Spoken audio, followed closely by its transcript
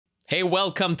Hey,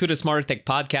 welcome to the Smart Tech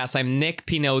Podcast. I'm Nick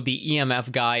Pino, the EMF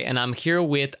guy, and I'm here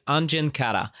with Anjan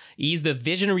Katta. He's the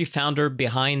visionary founder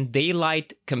behind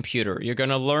Daylight Computer. You're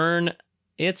going to learn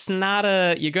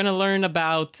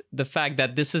about the fact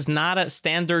that this is not a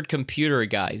standard computer,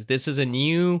 guys. This is a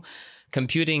new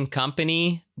computing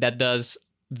company that does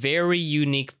very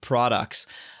unique products.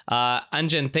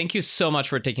 Anjan, thank you so much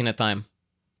for taking the time.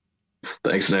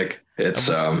 Thanks, Nick. It's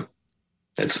awesome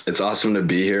to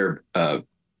be here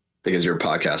because your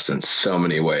podcast in so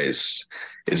many ways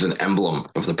is an emblem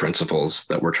of the principles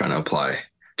that we're trying to apply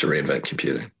to reinvent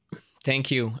computing.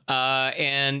 Thank you.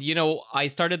 I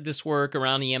started this work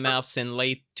around EMFs in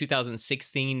late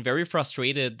 2016, very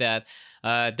frustrated that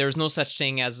there's no such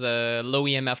thing as a low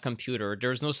EMF computer.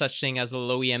 There's no such thing as a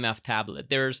low EMF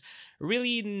tablet. There's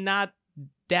really not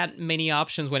that many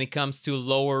options when it comes to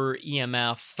lower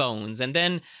EMF phones. And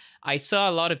then I saw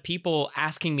a lot of people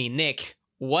asking me, Nick,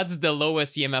 what's the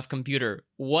lowest EMF computer?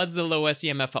 What's the lowest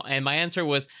EMF phone? And my answer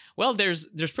was, well, there's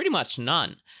pretty much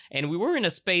none. And we were in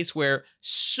a space where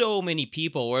so many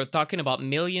people, we're talking about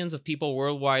millions of people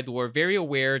worldwide, were very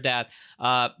aware that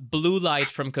blue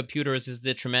light from computers is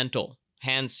detrimental.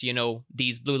 Hence,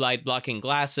 these blue light blocking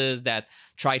glasses that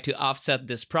try to offset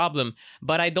this problem.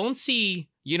 But I don't see,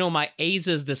 my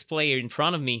Asus display in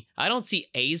front of me. I don't see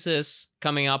Asus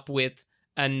coming up with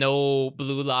a no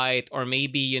blue light, or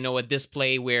maybe, a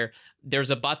display where there's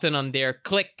a button on there,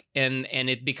 click, and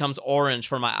it becomes orange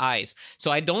for my eyes.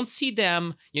 So I don't see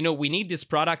them, we need this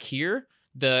product here.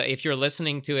 If you're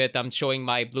listening to it, I'm showing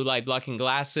my blue light blocking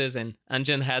glasses and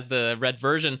Anjan has the red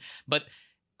version, but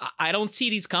I don't see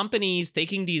these companies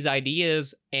taking these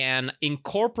ideas and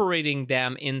incorporating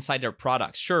them inside their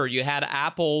products. Sure, you had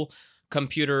Apple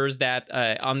computers that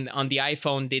on the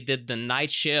iPhone they did the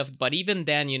night shift, but even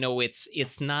then,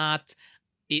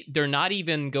 they're not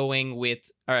even going with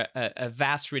a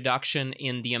vast reduction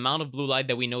in the amount of blue light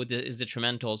that we know that is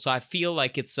detrimental. So I feel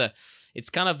like it's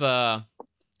kind of a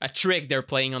trick they're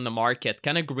playing on the market,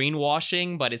 kind of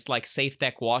greenwashing, but it's like safe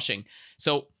tech washing.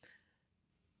 So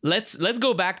let's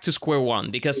go back to square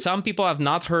one, because some people have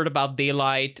not heard about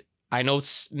Daylight. I know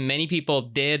many people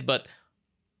did, but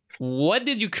what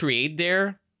did you create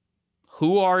there?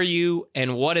 Who are you?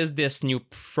 And what is this new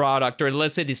product, or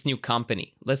let's say this new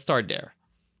company? Let's start there.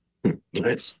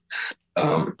 Nice.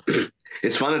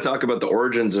 It's fun to talk about the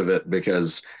origins of it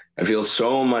because I feel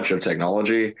so much of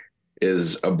technology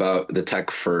is about the tech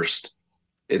first.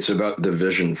 It's about the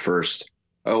vision first.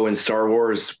 Oh, in Star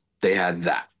Wars, they had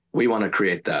that. We want to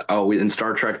create that. Oh, in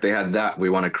Star Trek, they had that. We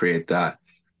want to create that.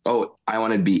 Oh, I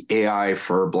want to be AI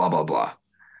for blah, blah, blah.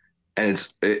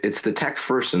 And it's the tech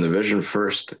first and the vision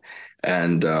first.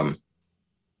 And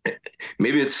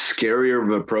maybe it's scarier of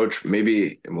an approach.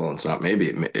 It's not maybe.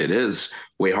 It is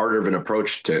way harder of an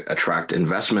approach to attract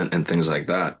investment and things like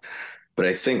that. But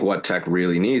I think what tech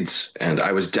really needs, and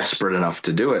I was desperate enough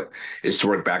to do it, is to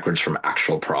work backwards from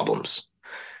actual problems.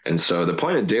 And so the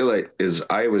point of Daylight is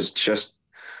I was just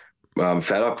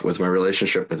fed up with my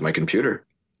relationship with my computer.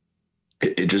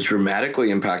 It just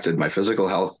dramatically impacted my physical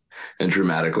health and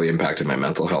dramatically impacted my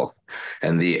mental health.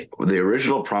 And the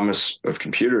original promise of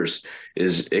computers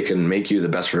is it can make you the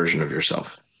best version of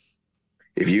yourself.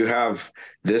 If you have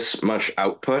this much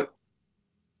output,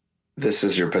 this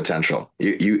is your potential.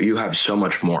 You have so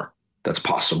much more that's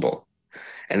possible.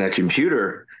 And a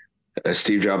computer, as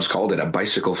Steve Jobs called it, a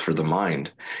bicycle for the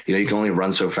mind. You can only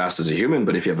run so fast as a human,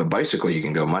 but if you have a bicycle, you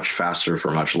can go much faster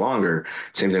for much longer.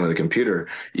 Same thing with a computer.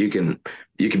 You can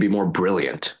be more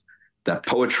brilliant. More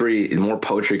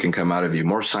poetry can come out of you.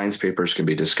 More science papers can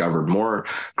be discovered. More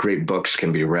great books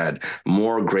can be read.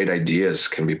 More great ideas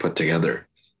can be put together.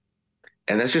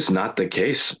 And that's just not the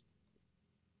case.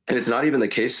 And it's not even the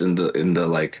case in the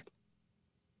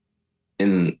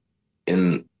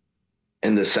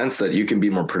sense that you can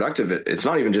be more productive. It's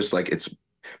not even just like it's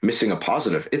missing a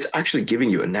positive. It's actually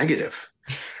giving you a negative.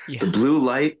 Yes. The blue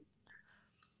light,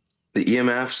 the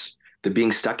EMFs, the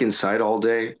being stuck inside all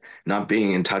day, not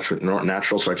being in touch with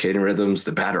natural circadian rhythms,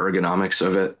 the bad ergonomics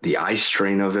of it, the eye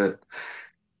strain of it.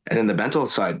 And then the mental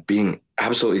side, being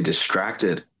absolutely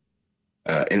distracted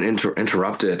and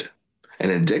interrupted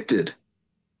and addicted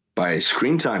by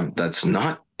screen time that's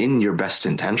not in your best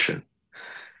intention.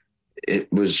 It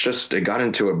got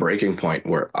into a breaking point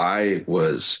where I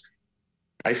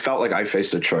felt like I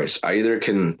faced a choice. I either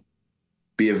can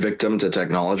be a victim to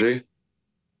technology,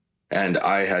 and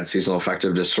I had seasonal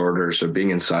affective disorder. So being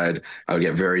inside, I would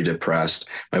get very depressed.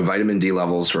 My vitamin D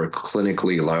levels were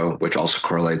clinically low, which also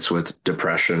correlates with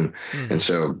depression. Mm-hmm. And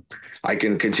so I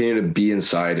can continue to be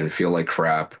inside and feel like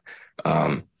crap.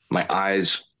 My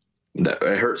eyes that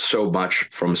it hurt so much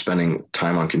from spending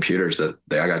time on computers that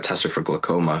I got tested for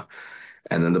glaucoma,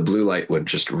 and then the blue light would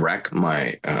just wreck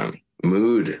my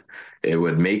mood. It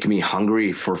would make me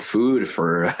hungry for food,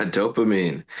 for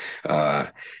dopamine. Uh,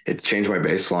 it changed my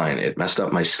baseline. It messed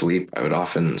up my sleep. I would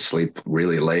often sleep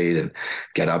really late and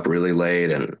get up really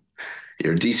late, and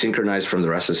you're desynchronized from the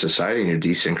rest of society, and you're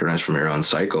desynchronized from your own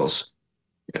cycles.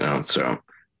 So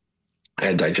I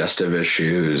had digestive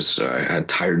issues. I had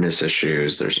tiredness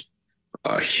issues. There's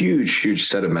a huge, huge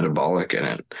set of metabolic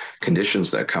and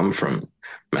conditions that come from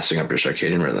messing up your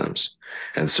circadian rhythms.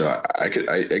 And so I could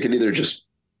either just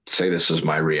say this is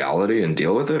my reality and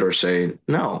deal with it, or say,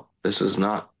 no, this is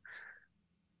not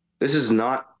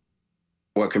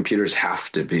what computers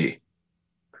have to be.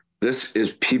 This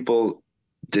is people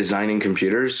designing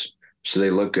computers so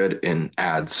they look good in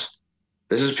ads.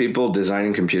 This is people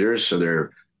designing computers so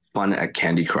they're fun at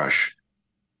Candy Crush.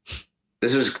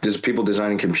 This is people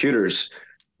designing computers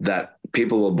that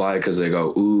people will buy because they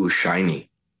go, ooh, shiny.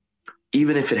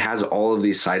 Even if it has all of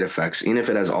these side effects, even if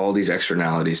it has all these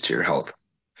externalities to your health.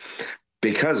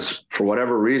 Because for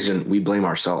whatever reason, we blame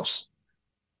ourselves.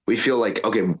 We feel like,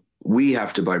 okay, we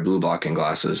have to buy blue blocking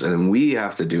glasses and we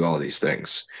have to do all these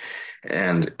things.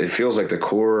 And it feels like the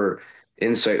core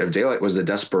insight of daylight was the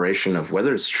desperation of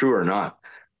whether it's true or not.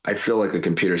 I feel like the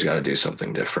computer's got to do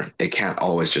something different. It can't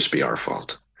always just be our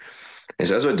fault. And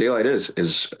so that's what daylight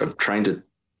is trying to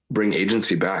bring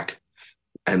agency back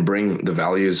and bring the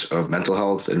values of mental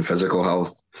health and physical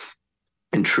health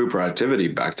and true productivity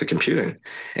back to computing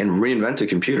and reinvent a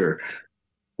computer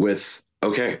with,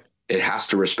 okay, it has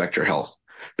to respect your health.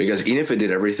 Because even if it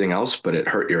did everything else, but it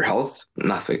hurt your health,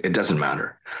 nothing, it doesn't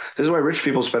matter. This is why rich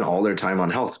people spend all their time on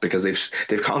health, because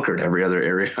they've conquered every other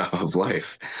area of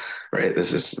life, right?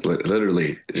 This is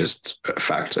literally just a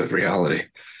fact of reality.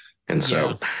 And Yeah.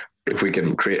 so if we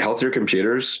can create healthier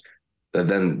computers that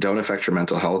then don't affect your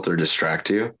mental health or distract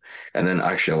you, and then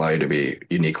actually allow you to be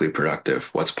uniquely productive,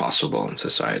 what's possible in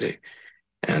society.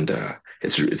 And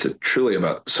it's truly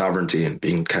about sovereignty and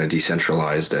being kind of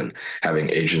decentralized and having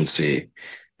agency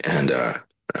and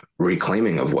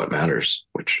reclaiming of what matters,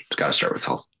 which has got to start with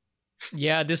health.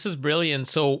 Yeah, this is brilliant.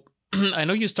 So I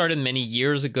know you started many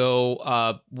years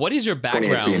ago. What is your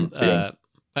background? 2018.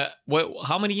 Yeah.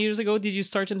 How many years ago did you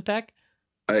start in tech?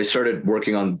 I started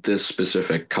working on this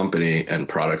specific company and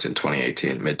product in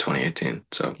 2018, mid 2018.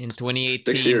 So In six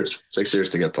 2018. years, 6 years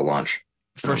to get to launch.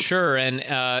 For sure. And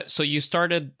so you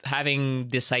started having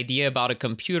this idea about a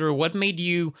computer. What made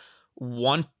you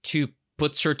want to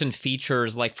put certain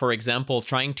features, like, for example,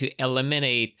 trying to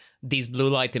eliminate these blue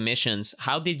light emissions?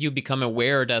 How did you become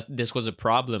aware that this was a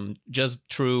problem? Just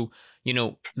through,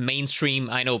 mainstream?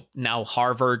 I know now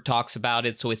Harvard talks about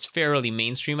it, so it's fairly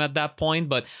mainstream at that point.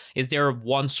 But is there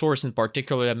one source in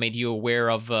particular that made you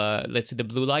aware of, let's say, the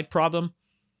blue light problem?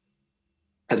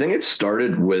 I think it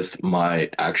started with my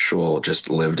actual just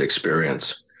lived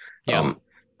experience. Yeah. Um,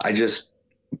 I just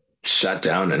sat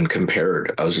down and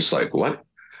compared. I was just like, what?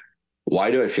 Why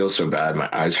do I feel so bad? My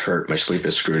eyes hurt. My sleep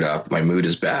is screwed up. My mood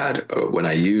is bad when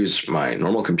I use my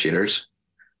normal computers.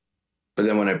 But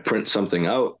then when I print something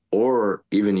out or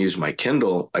even use my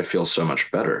Kindle, I feel so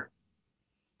much better.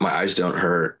 My eyes don't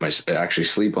hurt. I actually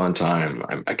sleep on time.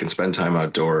 I can spend time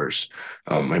outdoors.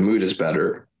 My mood is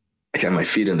better. I got my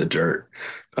feet in the dirt.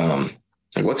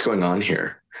 Like what's going on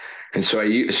here? And so I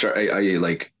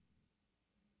like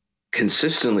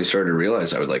consistently started to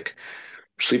realize I would like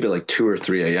sleep at like 2 or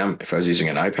 3 a.m. if I was using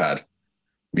an iPad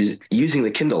using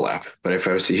the Kindle app. But if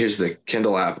I was to use the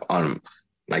Kindle app on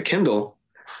my Kindle,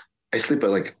 I sleep at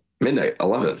like midnight,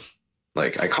 11.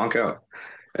 Like I conk out.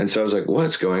 And so I was like,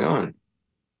 what's going on?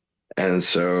 And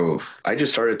so I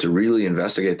just started to really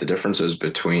investigate the differences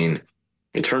between,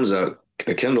 it turns out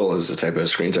the Kindle is a type of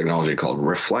screen technology called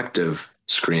reflective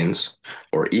screens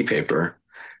or e-paper.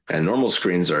 And normal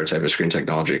screens are a type of screen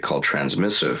technology called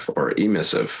transmissive or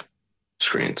emissive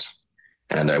screens.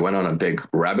 And I went on a big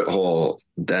rabbit hole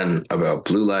then about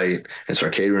blue light and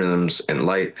circadian rhythms and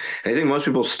light. And I think most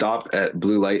people stop at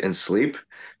blue light and sleep,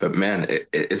 but man,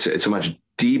 it's a much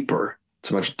deeper,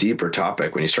 it's a much deeper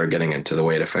topic when you start getting into the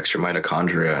way it affects your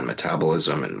mitochondria and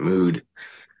metabolism and mood.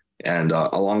 And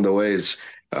along the ways,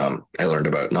 I learned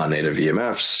about non-native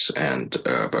EMFs and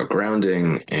about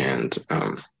grounding and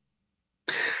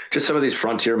just some of these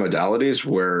frontier modalities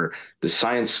where the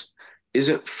science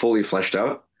isn't fully fleshed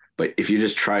out. But if you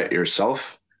just try it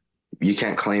yourself, you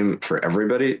can't claim for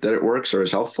everybody that it works or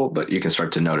is helpful, but you can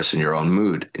start to notice in your own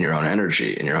mood, in your own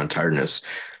energy, in your own tiredness.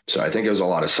 So I think it was a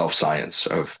lot of self-science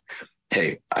of,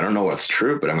 hey, I don't know what's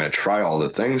true, but I'm going to try all the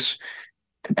things.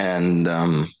 And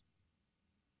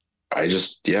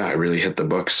yeah, I really hit the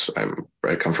books.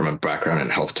 I come from a background in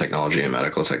health technology and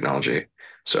medical technology.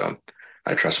 So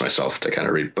I trust myself to kind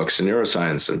of read books in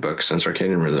neuroscience and books in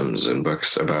circadian rhythms and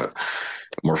books about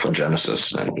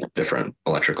morphogenesis and different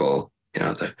electrical,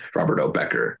 the Robert O.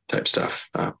 Becker type stuff.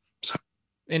 So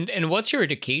And what's your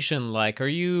education like? Are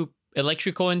you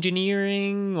electrical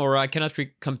engineering or I cannot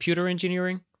read computer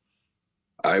engineering?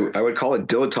 I would call it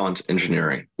dilettante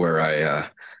engineering, where I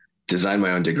designed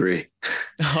my own degree.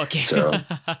 Okay. So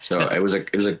so it was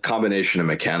a combination of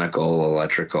mechanical,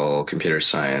 electrical, computer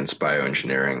science,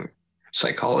 bioengineering,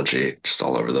 psychology, just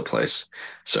all over the place.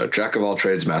 So jack of all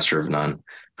trades, master of none.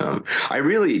 I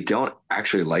really don't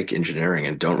actually like engineering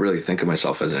and don't really think of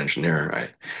myself as an engineer.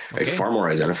 I Okay. far more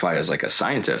identify as like a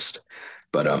scientist.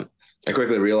 But I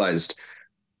quickly realized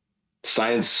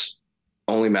science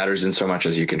only matters in so much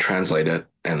as you can translate it,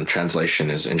 and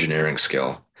translation is engineering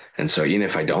skill. And so even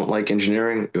if I don't like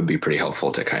engineering, it would be pretty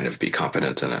helpful to kind of be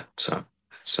competent in it. So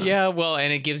Yeah, well,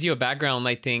 and it gives you a background,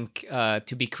 I think,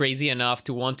 to be crazy enough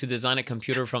to want to design a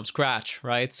computer from scratch,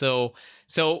 right? So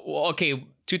okay,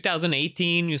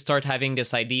 2018, you start having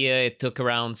this idea. It took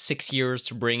around 6 years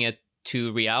to bring it to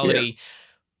yeah, reality.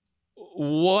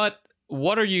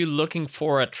 What are you looking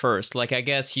for at first? Like, I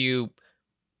guess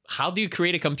how do you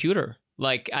create a computer?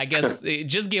 Like, I guess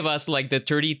just give us like the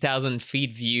 30,000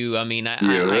 feet view. I mean,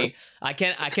 yeah, I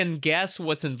can guess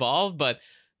what's involved, but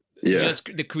yeah. just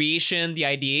the creation, the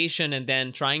ideation, and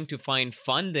then trying to find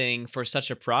funding for such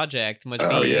a project must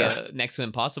Oh be yeah. next to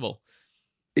impossible.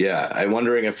 Yeah, I'm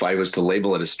wondering if I was to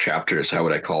label it as chapters, how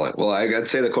would I call it? Well, I'd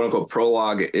say the quote unquote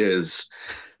prologue is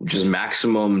just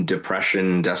maximum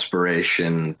depression,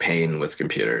 desperation, pain with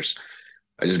computers.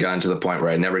 I just got into the point where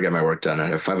I never get my work done. I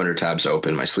had 500 tabs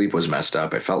open. My sleep was messed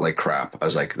up. I felt like crap. I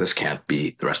was like, this can't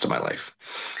be the rest of my life.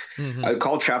 Hmm. I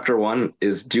call chapter one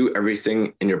is do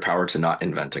everything in your power to not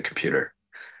invent a computer.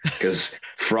 Because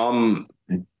from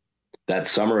that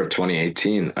summer of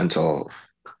 2018 until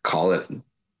call it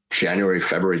January,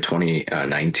 February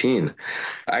 2019,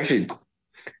 I actually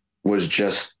was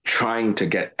just trying to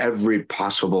get every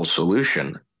possible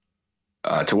solution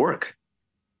to work.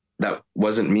 That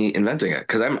wasn't me inventing it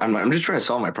because I'm just trying to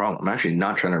solve my problem. I'm actually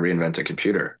not trying to reinvent a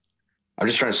computer. I'm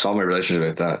just trying to solve my relationship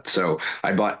with that. So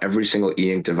I bought every single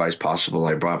e-ink device possible.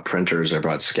 I bought printers, I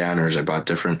bought scanners, I bought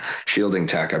different shielding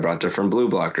tech, I bought different blue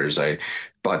blockers, I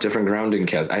bought different grounding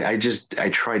kits. I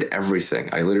tried everything.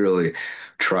 I literally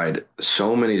tried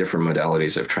so many different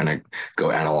modalities of trying to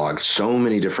go analog, so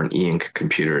many different e-ink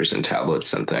computers and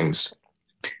tablets and things.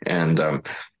 And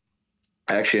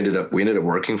we ended up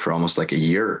working for almost like a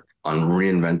year on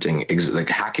reinventing, like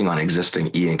hacking on existing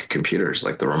e-ink computers,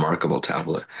 like the Remarkable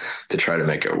tablet, to try to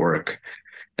make it work.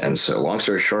 And so, long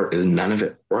story short, is none of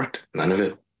it worked. None of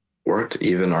it worked.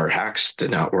 Even our hacks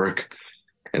did not work.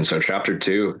 And so, chapter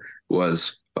two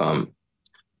was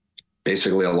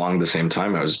basically along the same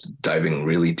time I was diving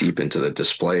really deep into the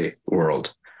display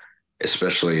world,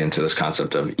 especially into this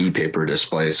concept of e-paper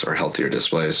displays or healthier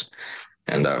displays.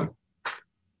 And I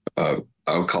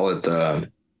would call it the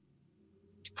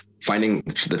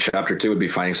chapter two would be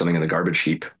finding something in the garbage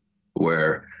heap,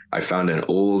 where I found an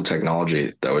old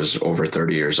technology that was over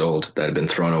 30 years old that had been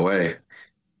thrown away.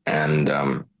 And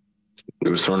it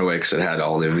was thrown away because it had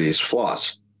all of these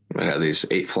flaws. It had these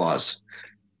 8 flaws.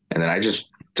 And then I just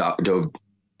dove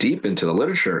deep into the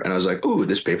literature and I was like, ooh,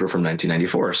 this paper from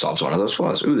 1994 solves one of those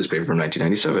flaws. Ooh, this paper from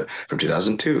 1997, from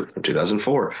 2002, from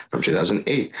 2004, from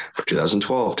 2008, from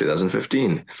 2012,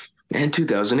 2015, and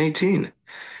 2018.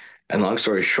 And long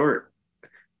story short,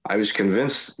 I was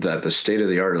convinced that the state of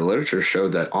the art of the literature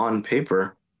showed that on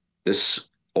paper, this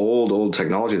old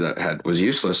technology that had was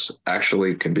useless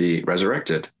actually could be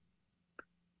resurrected.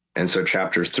 And so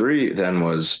chapter three then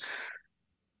was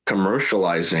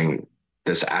commercializing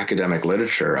this academic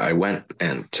literature. I went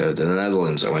to the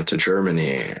Netherlands, I went to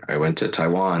Germany, I went to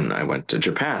Taiwan, I went to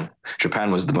Japan.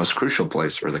 Japan was the most crucial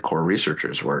place where the core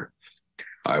researchers were.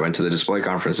 I went to the display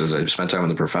conferences. I spent time with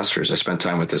the professors. I spent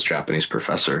time with this Japanese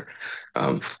professor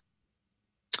um,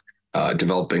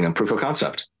 developing a proof of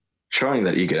concept, showing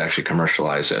that you could actually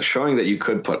commercialize it, showing that you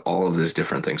could put all of these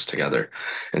different things together.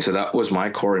 And so that was my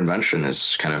core invention,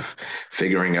 is kind of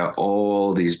figuring out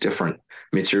all these different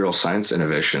material science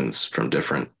innovations from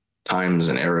different times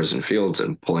and eras and fields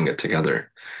and pulling it together.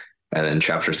 And then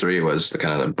chapter three was the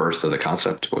kind of the birth of the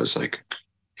concept. Was like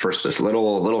first this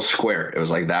little square. It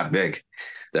was like that big,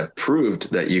 that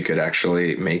proved that you could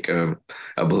actually make a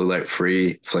blue light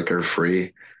free, flicker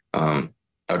free, um,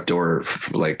 outdoor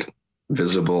like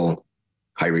visible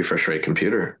high refresh rate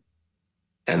computer.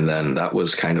 And then that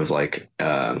was kind of like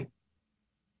that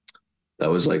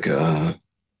was like that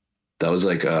was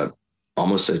like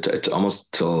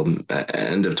almost till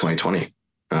end of 2020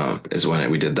 is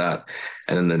when we did that.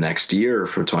 And then the next year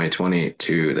from 2020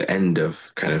 to the end of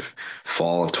kind of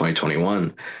fall of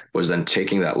 2021 was then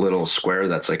taking that little square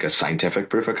that's like a scientific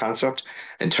proof of concept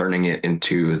and turning it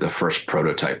into the first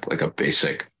prototype, like a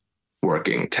basic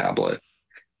working tablet.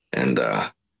 And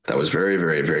that was very,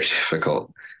 very, very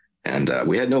difficult. And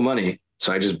we had no money.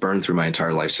 So I just burned through my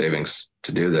entire life savings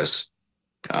to do this.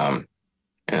 Um,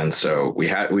 and so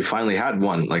we finally had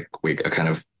one, like we kind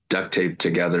of duct taped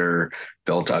together,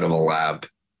 built out of a lab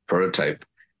prototype.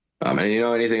 And you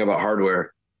know anything about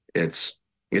hardware, it's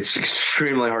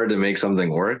extremely hard to make something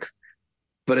work,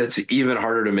 but it's even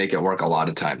harder to make it work a lot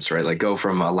of times, right? Like go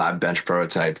from a lab bench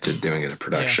prototype to doing it in Yeah.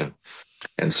 production.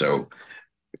 And so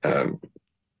um,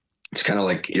 it's kind of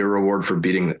like your reward for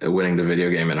winning the video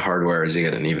game in hardware is you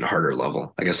get an even harder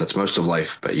level. I guess that's most of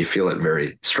life, but you feel it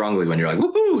very strongly when you're like,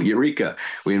 woohoo, eureka.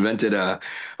 We invented a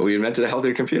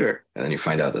healthier computer. And then you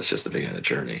find out that's just the beginning of the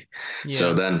journey. So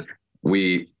Yeah. then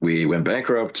we went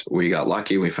bankrupt. We got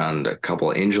lucky. We found a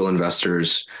couple angel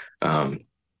investors to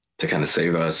kind of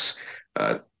save us.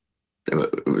 Uh,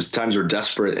 it was times we're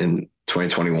desperate in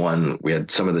 2021. We had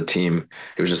some of the team.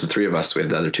 It was just the three of us. We had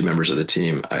the other two members of the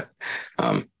team.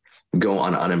 Um, go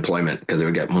on unemployment because they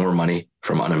would get more money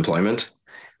from unemployment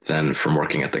than from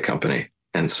working at the company,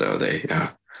 and so they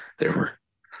were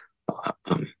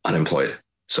unemployed,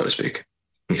 so to speak,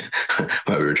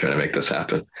 while we were trying to make this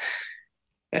happen.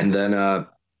 And then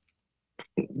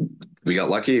we got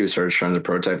lucky. We started showing the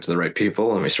prototype to the right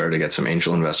people, and we started to get some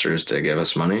angel investors to give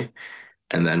us money.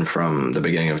 And then from the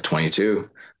beginning of 22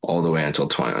 all the way until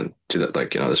 20 to that,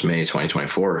 like, this May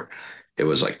 2024, it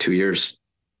was like 2 years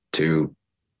to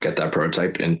get that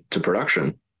prototype into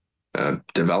production,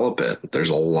 develop it. There's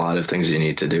a lot of things you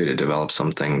need to do to develop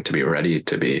something to be ready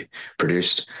to be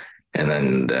produced. And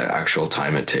then the actual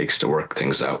time it takes to work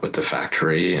things out with the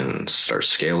factory and start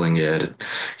scaling it.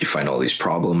 You find all these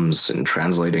problems and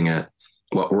translating it.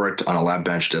 What worked on a lab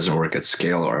bench doesn't work at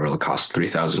scale or it'll cost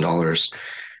 $3,000.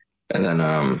 And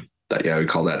then we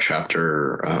call that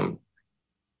chapter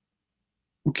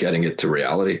getting it to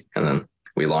reality. And then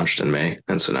we launched in May.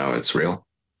 And so now it's real.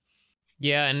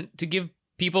 Yeah, and to give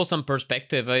people some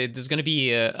perspective, there's going to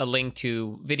be a link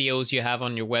to videos you have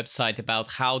on your website about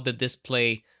how the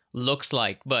display looks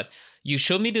like. But you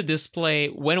showed me the display.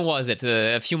 When was it?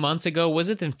 A few months ago? Was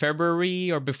it in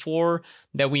February or before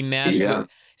that we met? Yeah.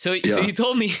 So Yeah. you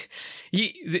told me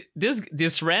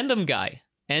this random guy,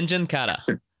 Anjan Katta,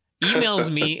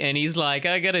 emails me and he's like,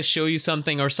 I gotta show you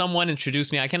something, or someone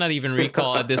introduced me. I cannot even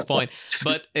recall at this point,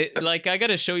 but I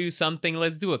gotta show you something.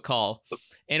 Let's do a call.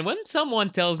 And when someone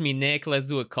tells me, Nick, let's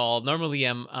do a call, normally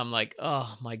I'm like,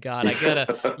 oh my God, I gotta,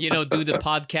 do the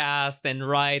podcast and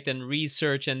write and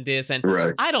research and this. And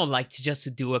Right. I don't like to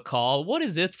do a call. What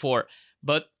is it for?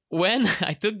 But when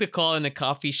I took the call in a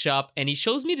coffee shop and he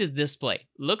shows me the display,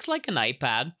 looks like an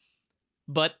iPad,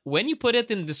 but when you put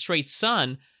it in the straight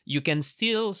sun, you can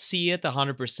still see it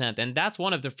 100%. And that's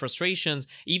one of the frustrations.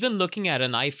 Even looking at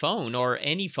an iPhone or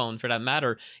any phone for that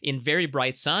matter, in very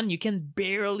bright sun, you can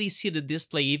barely see the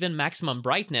display, even maximum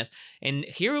brightness. And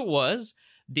here it was,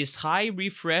 this high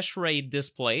refresh rate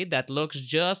display that looks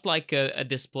just like a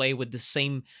display with the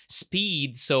same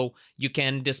speed. So you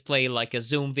can display like a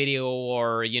Zoom video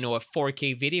or, a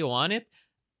 4K video on it.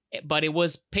 But it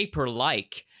was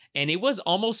paper-like. And it was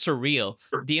almost surreal.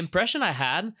 The impression I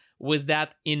had was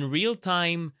that in real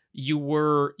time, you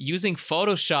were using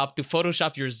Photoshop to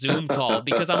Photoshop your Zoom call,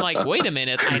 because I'm like, wait a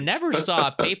minute, I never saw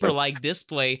a paper-like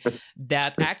display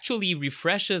that actually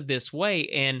refreshes this way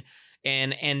and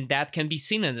that can be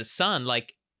seen in the sun.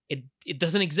 Like it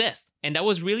doesn't exist. And that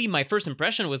was really my first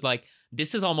impression, was like,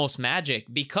 this is almost magic,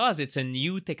 because it's a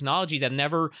new technology that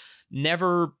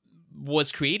never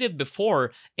was created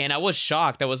before. And I was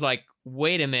shocked. I was like,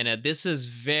 wait a minute, this is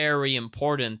very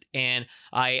important. And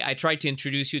I tried to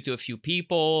introduce you to a few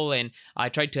people, and I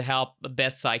tried to help the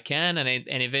best I can, and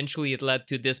eventually it led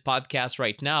to this podcast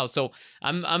right now. So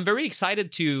I'm very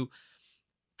excited to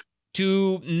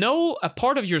know a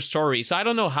part of your story. So I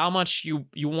don't know how much you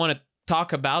want to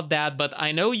talk about that, but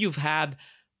I know you've had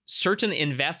certain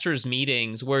investors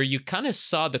meetings where you kind of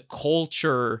saw the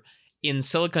culture in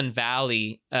Silicon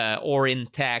Valley or in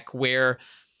tech, where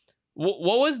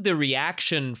what was the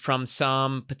reaction from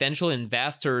some potential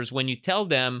investors when you tell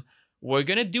them, we're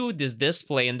going to do this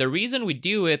display, and the reason we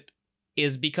do it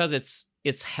is because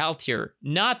it's healthier,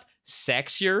 not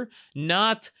sexier,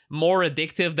 not more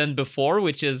addictive than before,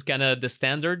 which is kind of the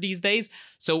standard these days.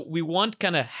 So we want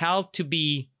kind of health to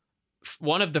be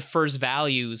one of the first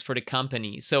values for the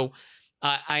company. So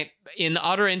I in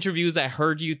other interviews, I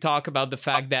heard you talk about the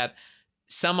fact that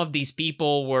some of these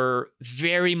people were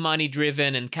very money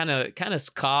driven and kind of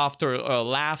scoffed or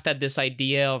laughed at this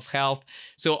idea of health.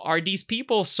 So are these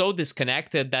people so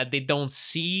disconnected that they don't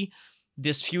see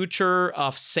this future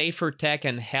of safer tech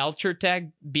and healthier tech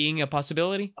being a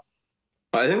possibility?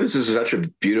 I think this is such a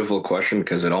beautiful question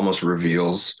because it almost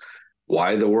reveals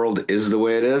why the world is the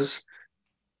way it is.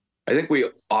 I think we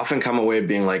often come away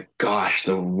being like, gosh,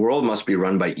 the world must be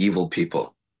run by evil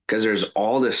people because there's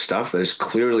all this stuff that is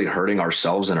clearly hurting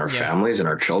ourselves and our Yeah. families and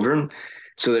our children.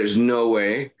 So there's no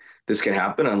way this can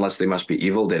happen unless they must be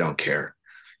evil. They don't care.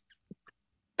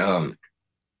 Um,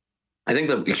 I think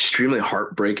the extremely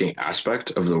heartbreaking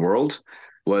aspect of the world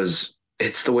was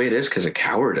it's the way it is because of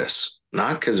cowardice,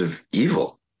 not because of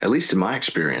evil. At least in my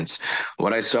experience,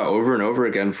 what I saw over and over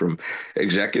again from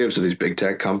executives of these big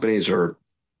tech companies, or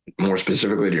more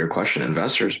specifically to your question,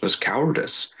 investors, was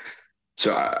cowardice.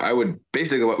 So I would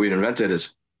basically what we'd invented is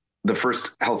the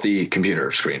first healthy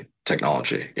computer screen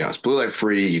technology. You know, it's blue light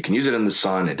free. You can use it in the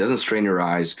sun. It doesn't strain your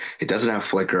eyes. It doesn't have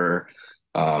flicker.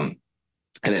 Um,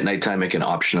 and at nighttime, it can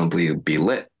optionally be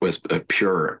lit with a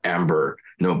pure amber,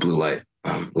 no blue light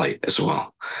light as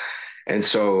well. And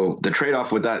so the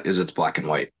trade-off with that is it's black and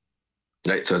white,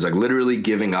 right? So it's like literally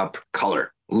giving up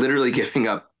color, literally giving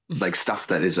up like stuff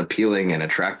that is appealing and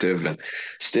attractive and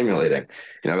stimulating.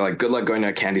 You know, like good luck going to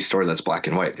a candy store that's black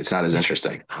and white. It's not as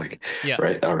interesting, like Yeah.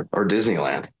 right or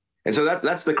Disneyland. And so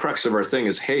that's the crux of our thing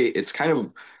is, hey, it's kind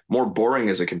of more boring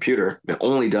as a computer. It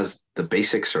only does the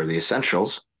basics or the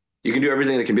essentials. You can do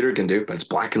everything the computer can do, but it's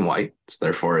black and white. So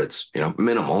therefore, it's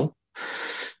minimal.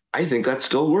 I think that's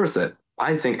still worth it.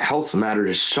 I think health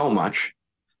matters so much.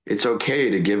 It's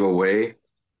okay to give away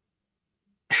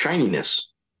shininess,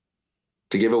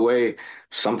 to give away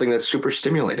something that's super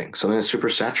stimulating, something that's super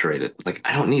saturated. Like,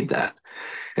 I don't need that.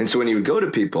 And so when you would go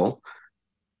to people,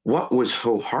 what was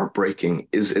so heartbreaking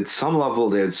is at some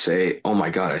level they'd say, oh my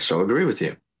God, I so agree with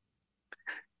you.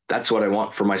 That's what I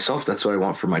want for myself. That's what I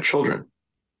want for my children.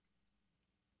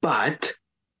 But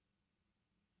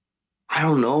I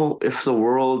don't know if the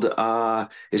world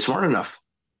is smart enough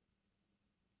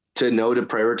to know to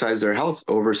prioritize their health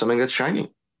over something that's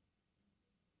shiny.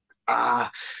 Uh,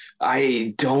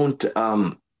 I don't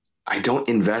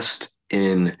invest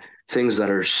in things that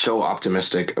are so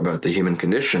optimistic about the human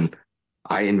condition.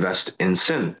 I invest in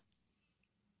sin.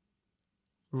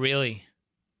 Really?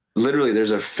 Literally,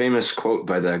 there's a famous quote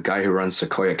by the guy who runs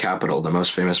Sequoia Capital, the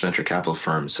most famous venture capital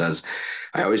firm, says,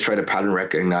 I always try to pattern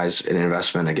recognize an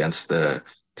investment against the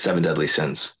seven deadly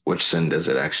sins. Which sin does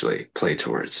it actually play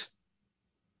towards?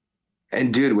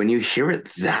 And dude, when you hear it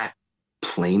that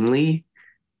plainly,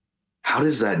 how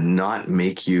does that not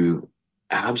make you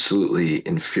absolutely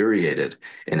infuriated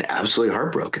and absolutely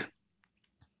heartbroken?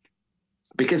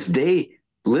 Because they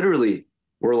literally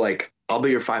were like, I'll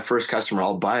be your first customer.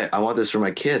 I'll buy it. I want this for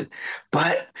my kid.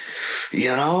 But,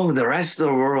 the rest of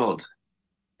the world.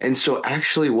 And so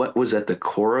actually what was at the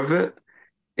core of it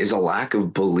is a lack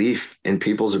of belief in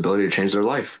people's ability to change their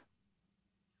life.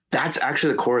 That's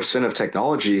actually the core sin of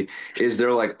technology is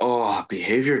they're like, oh,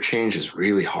 behavior change is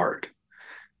really hard.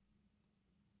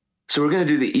 So we're going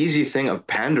to do the easy thing of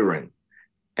pandering.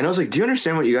 And I was like, do you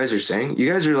understand what you guys are saying?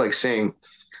 You guys are like saying,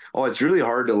 oh, it's really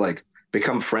hard to like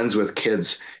become friends with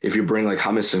kids if you bring like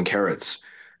hummus and carrots.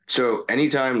 So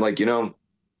anytime like,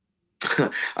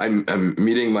 I'm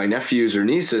meeting my nephews or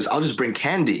nieces, I'll just bring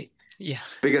candy Yeah.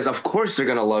 because of course they're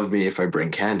going to love me if I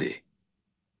bring candy.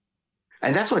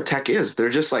 And that's what tech is. They're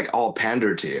just like all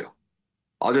pander to you.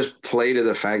 I'll just play to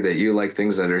the fact that you like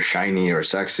things that are shiny or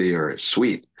sexy or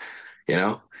sweet. You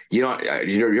know,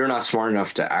 you're not smart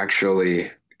enough to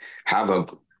actually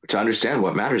to understand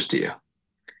what matters to you.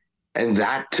 And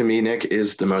that to me, Nick,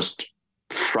 is the most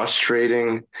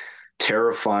frustrating,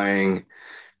 terrifying,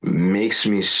 makes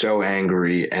me so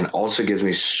angry, and also gives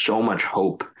me so much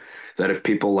hope that if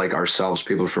people like ourselves,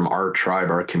 people from our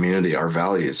tribe, our community, our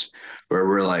values, where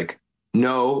we're like,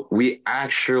 no, we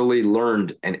actually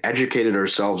learned and educated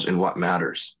ourselves in what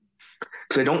matters.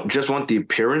 Because I don't just want the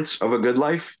appearance of a good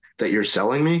life that you're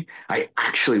selling me. I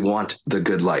actually want the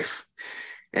good life.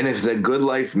 And if the good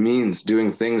life means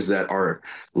doing things that are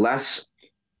less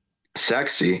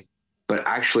sexy, but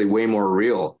actually way more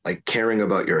real, like caring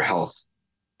about your health,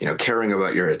 caring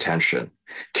about your attention,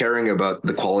 caring about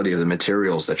the quality of the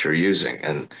materials that you're using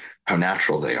and how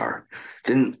natural they are,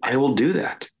 then I will do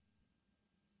that.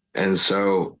 And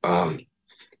so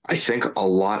I think a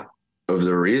lot of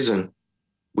the reason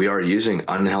we are using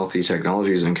unhealthy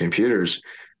technologies and computers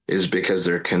is because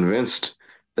they're convinced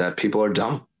that people are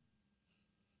dumb.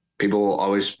 People will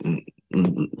always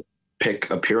pick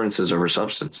appearances over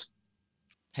substance.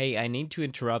 Hey, I need to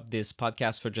interrupt this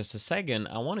podcast for just a second.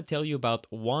 I want to tell you about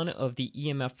one of the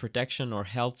EMF protection or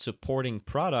health supporting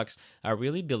products I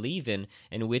really believe in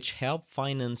and which help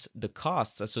finance the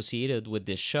costs associated with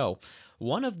this show.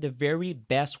 One of the very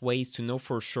best ways to know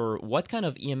for sure what kind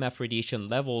of EMF radiation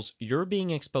levels you're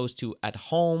being exposed to at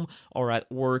home or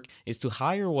at work is to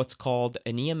hire what's called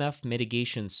an EMF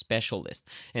mitigation specialist.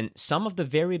 And some of the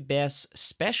very best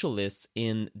specialists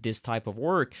in this type of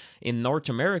work in North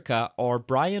America are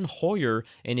Brian Hoyer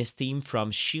and his team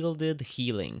from Shielded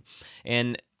Healing.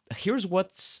 And here's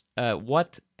what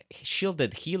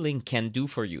Shielded Healing can do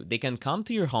for you. They can come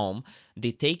to your home,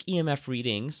 they take EMF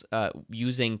readings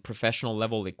using professional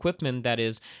level equipment, that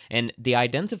is, and they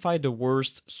identify the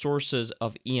worst sources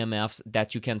of EMFs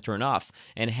that you can turn off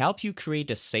and help you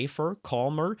create a safer,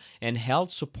 calmer, and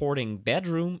health supporting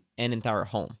bedroom and entire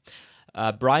home.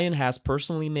 Brian has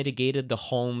personally mitigated the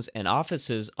homes and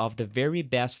offices of the very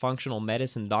best functional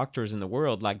medicine doctors in the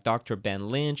world, like Dr. Ben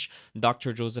Lynch,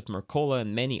 Dr. Joseph Mercola,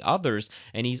 and many others,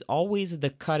 and he's always at the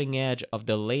cutting edge of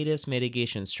the latest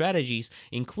mitigation strategies,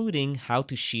 including how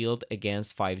to shield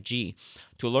against 5G.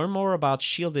 To learn more about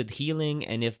shielded healing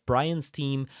and if Brian's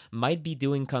team might be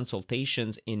doing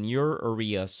consultations in your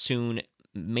area soon,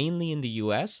 mainly in the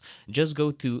US, just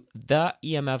go to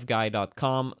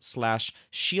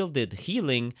theemfguy.com/shielded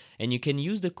healing and you can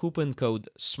use the coupon code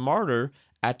SMARTER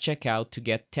at checkout to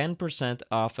get 10%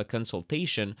 off a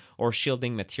consultation or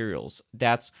shielding materials.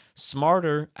 That's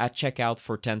SMARTER at checkout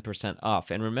for 10% off.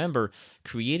 And remember,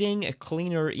 creating a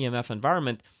cleaner EMF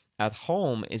environment at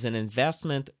home is an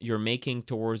investment you're making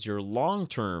towards your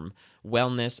long-term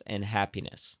wellness and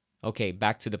happiness. Okay,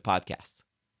 back to the podcast.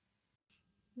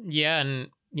 Yeah, and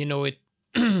it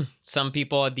some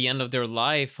people at the end of their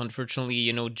life,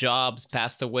 unfortunately, jobs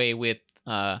passed away with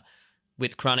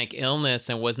chronic illness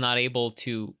and was not able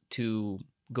to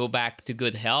go back to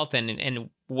good health and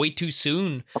way too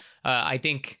soon. I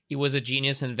think he was a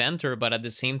genius inventor, but at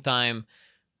the same time,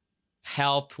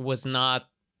 health was not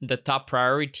the top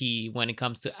priority when it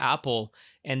comes to Apple.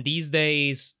 And these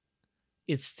days,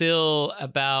 it's still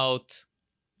about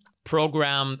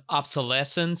programmed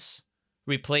obsolescence,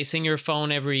 replacing your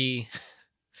phone every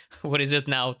what is it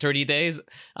now, 30 days,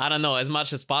 I don't know, as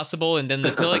much as possible. And then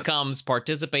the telecoms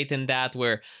participate in that,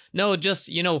 where no,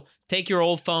 just take your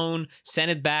old phone,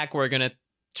 send it back, we're gonna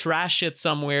trash it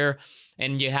somewhere,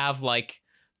 and you're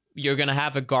gonna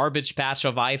have a garbage patch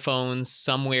of iPhones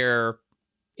somewhere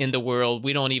in the world.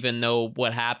 We don't even know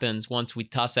what happens once we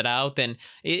toss it out, and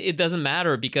it doesn't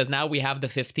matter because now we have the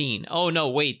 15. Oh no,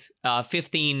 wait,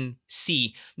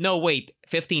 15C. No, wait,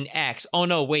 15X. Oh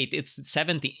no, wait, it's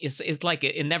 70. It's like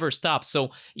it never stops. So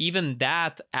even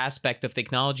that aspect of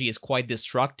technology is quite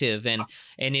destructive, and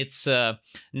it's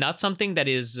not something that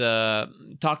is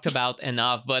talked about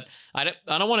enough. But I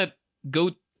don't want to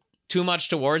go too much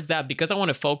towards that because I want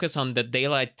to focus on the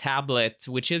Daylight tablet,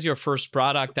 which is your first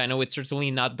product. I know it's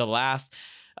certainly not the last.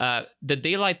 The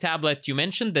Daylight tablet, you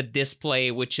mentioned the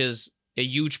display, which is a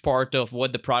huge part of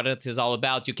what the product is all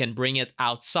about. You can bring it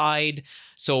outside,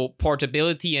 so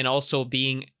portability and also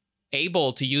being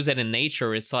able to use it in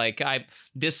nature. It's like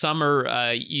this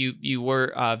summer you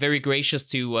were very gracious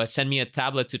to send me a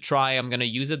tablet to try. I'm gonna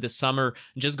use it this summer.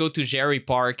 Just go to Jerry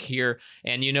Park here,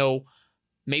 and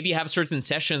maybe have certain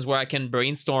sessions where I can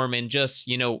brainstorm and just,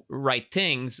 write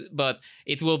things, but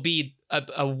it will be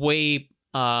a way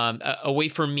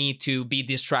for me to be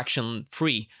distraction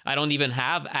free. I don't even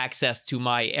have access to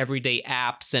my everyday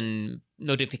apps and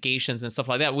notifications and stuff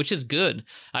like that, which is good.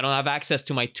 I don't have access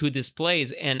to my two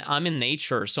displays, and I'm in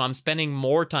nature, so I'm spending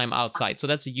more time outside. So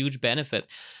that's a huge benefit.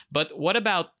 But what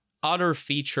about other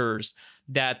features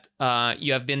that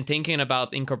you have been thinking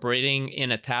about incorporating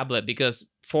in a tablet? Because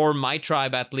for my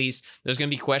tribe, at least, there's going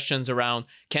to be questions around,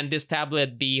 can this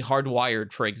tablet be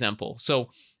hardwired, for example? So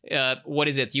what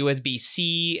is it,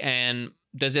 USB-C, and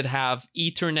does it have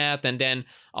Ethernet? And then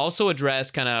also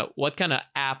address kind of what kind of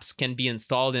apps can be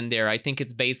installed in there. I think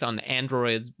it's based on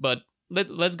Androids, but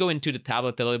let's go into the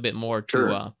tablet a little bit more to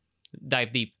Sure.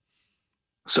 dive deep.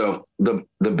 So the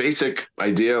basic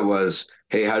idea was,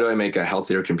 hey, how do I make a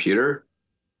healthier computer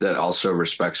that also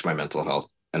respects my mental health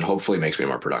and hopefully makes me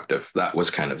more productive? That was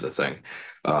kind of the thing.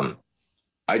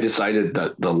 I decided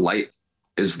that the light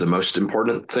is the most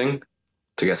important thing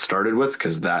to get started with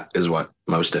because that is what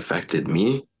most affected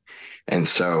me. And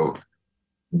so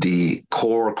the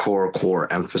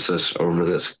core emphasis over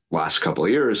this last couple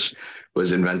of years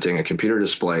was inventing a computer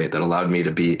display that allowed me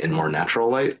to be in more natural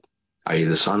light, i.e.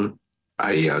 the sun,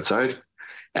 i.e. outside,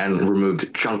 and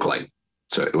removed junk light.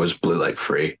 So it was blue light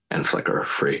free and flicker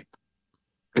free.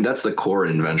 And that's the core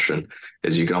invention,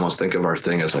 is you can almost think of our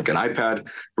thing as like an iPad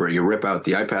where you rip out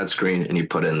the iPad screen and you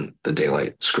put in the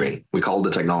daylight screen. We call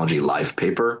the technology live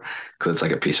paper because it's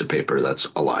like a piece of paper that's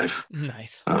alive.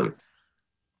 Nice. Um,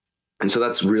 and so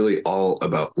that's really all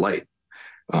about light.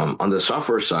 On the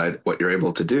software side, what you're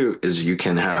able to do is you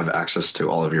can have access to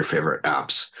all of your favorite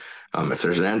apps. If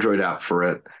there's an Android app for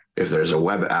it, if there's a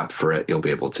web app for it, you'll be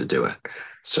able to do it.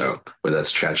 So whether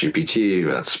that's ChatGPT,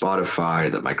 whether that's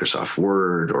Spotify, the Microsoft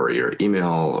Word, or your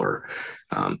email, or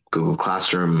Google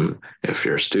Classroom, if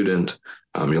you're a student,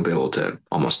 you'll be able to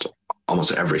almost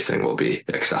everything will be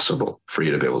accessible for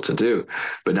you to be able to do.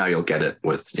 But now you'll get it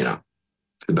with the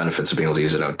benefits of being able to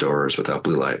use it outdoors without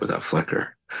blue light, without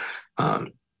flicker.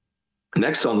 Um,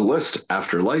 Next on the list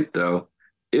after light, though,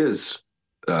 is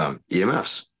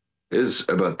EMFs, is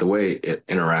about the way it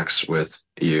interacts with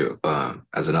you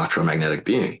as an electromagnetic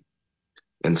being.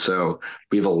 And so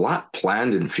we have a lot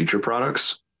planned in future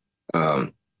products.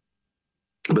 But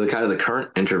the kind of the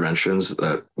current interventions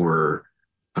that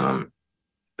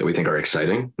we think are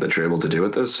exciting that you're able to do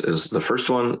with this is the first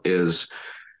one is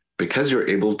because you're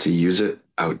able to use it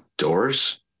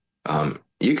outdoors,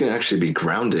 you can actually be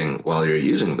grounding while you're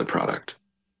using the product.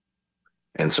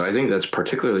 And so I think that's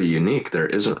particularly unique. There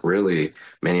isn't really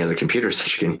many other computers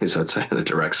that you can use outside of the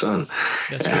direct sun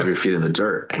That's and have true. your feet in the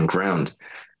dirt and ground.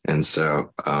 And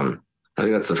so I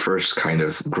think that's the first kind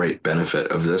of great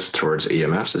benefit of this towards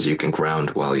EMFs is you can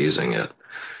ground while using it.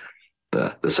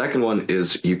 The second one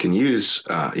is you can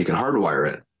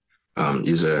hardwire it,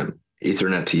 use a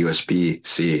Ethernet to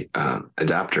USB-C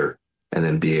adapter, and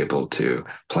then be able to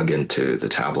plug into the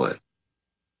tablet.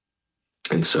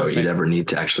 And so you Perfect. never need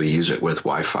to actually use it with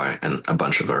Wi-Fi, and a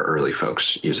bunch of our early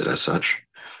folks use it as such.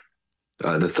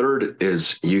 The third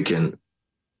is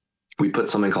we put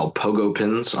something called pogo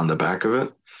pins on the back of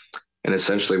it. And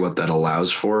essentially what that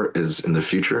allows for is in the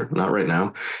future, not right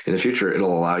now, in the future,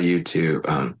 it'll allow you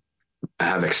to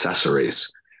have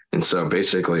accessories. And so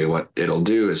basically what it'll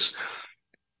do is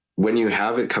when you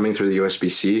have it coming through the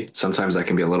USB-C, sometimes that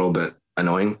can be a little bit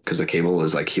annoying because the cable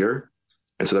is like here.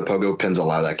 And so the pogo pins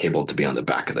allow that cable to be on the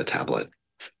back of the tablet.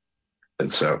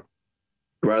 And so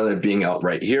rather than being out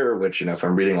right here, which, if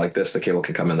I'm reading like this, the cable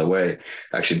can come in the way,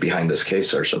 actually behind this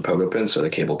case are some pogo pins. So the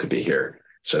cable could be here.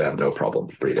 So to have no problem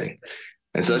reading.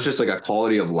 And so Hmm. that's just like a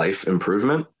quality of life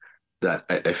improvement that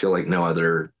I feel like no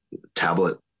other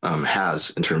tablet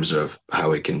has in terms of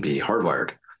how it can be hardwired.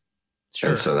 And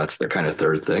Sure. so that's the kind of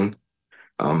third thing.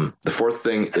 The fourth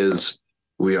thing is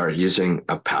we are using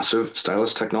a passive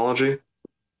stylus technology.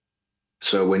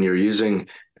 So when you're using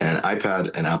an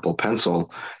iPad and Apple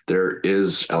Pencil, there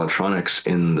is electronics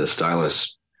in the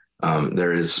stylus.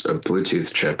 There is a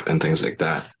Bluetooth chip and things like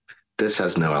that. This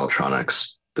has no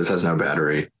electronics. This has no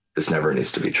battery. This never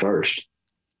needs to be charged.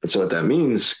 And so what that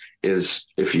means is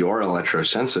if you are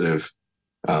electrosensitive,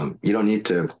 you don't need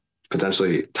to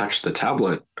potentially touch the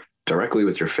tablet directly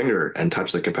with your finger and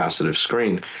touch the capacitive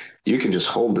screen. You can just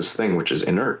hold this thing, which is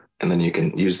inert, and then you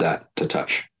can use that to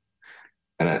touch.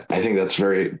 And I think that's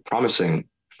very promising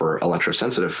for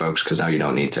electrosensitive folks because now you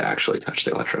don't need to actually touch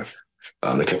the For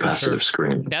capacitive sure.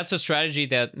 screen. That's a strategy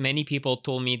that many people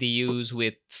told me they use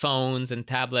with phones and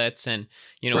tablets and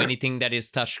Right. anything that is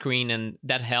touchscreen, and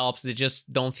that helps. They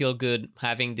just don't feel good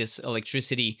having this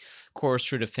electricity course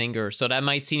through the finger. So that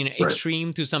might seem Right.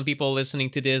 extreme to some people listening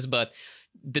to this, but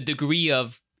the degree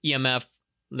of EMF,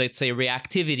 let's say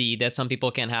reactivity, that some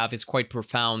people can have is quite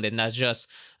profound, and that's just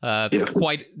Yeah.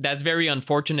 that's very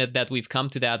unfortunate that we've come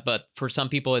to that, but for some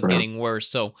people it's Right. getting worse.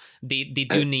 So they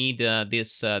do And, need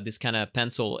this kind of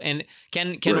pencil. And can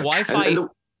right. And Wi-Fi?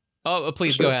 Oh,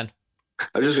 please go so ahead.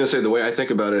 I was just going to say the way I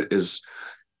think about it is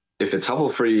if it's helpful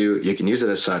for you, you can use it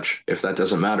as such. If that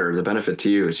doesn't matter, the benefit to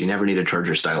you is you never need to charge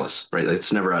your stylus, right?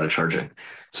 It's never out of charging.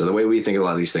 So the way we think of a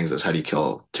lot of these things is how do you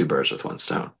kill two birds with one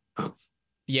stone? Oh,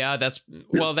 Yeah,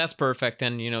 yeah. that's perfect.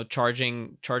 And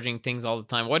charging things all the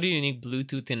time. Why do you need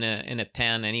Bluetooth in a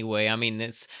pan anyway? I mean,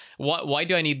 it's why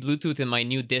do I need Bluetooth in my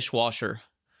new dishwasher?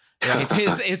 Right.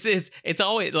 It's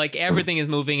always like everything is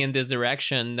moving in this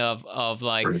direction of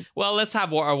like, well, let's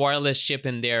have a wireless chip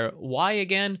in there. Why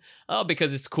again? Oh,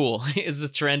 because it's cool. It's a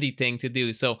trendy thing to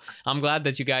do. So I'm glad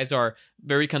that you guys are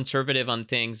very conservative on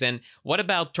things. And what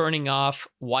about turning off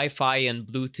Wi-Fi and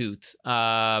Bluetooth?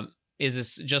 Is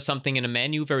this just something in a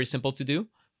menu, very simple to do?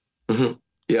 Mhm.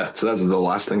 Yeah, so that's the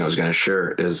last thing I was going to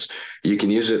share is you can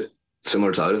use it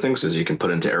similar to other things is you can put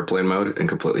into airplane mode and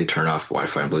completely turn off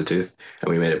Wi-Fi and Bluetooth. And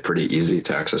we made it pretty easy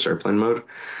to access airplane mode.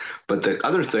 But the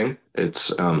other thing,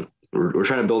 we're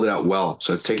trying to build it out well.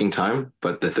 So it's taking time.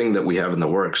 But the thing that we have in the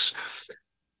works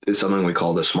is something we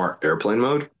call the smart airplane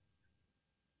mode.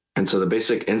 And so the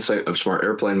basic insight of smart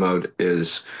airplane mode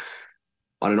is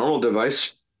on a normal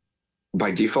device,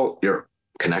 by default, you're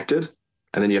connected,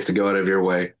 and then you have to go out of your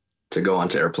way to go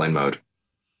onto airplane mode.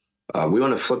 We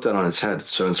want to flip that on its head.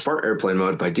 So in smart airplane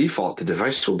mode, by default, the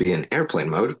device will be in airplane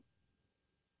mode,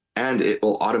 and it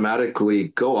will automatically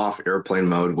go off airplane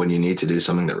mode when you need to do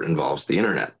something that involves the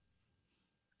internet.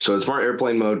 So in smart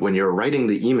airplane mode, when you're writing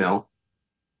the email,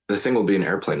 the thing will be in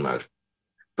airplane mode.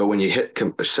 But when you hit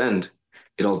send,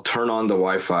 it'll turn on the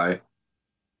Wi-Fi,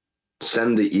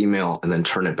 send the email, and then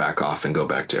turn it back off and go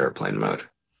back to airplane mode.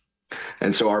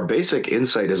 And so our basic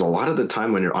insight is a lot of the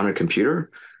time when you're on a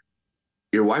computer,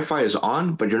 your Wi-Fi is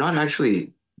on, but you're not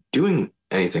actually doing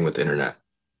anything with the internet,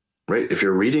 right? If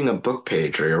you're reading a book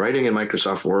page or you're writing in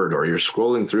Microsoft Word or you're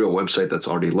scrolling through a website that's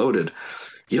already loaded,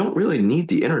 you don't really need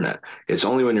the internet. It's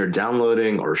only when you're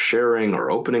downloading or sharing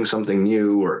or opening something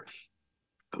new or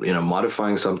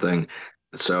modifying something.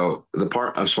 So the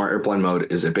part of smart airplane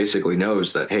mode is it basically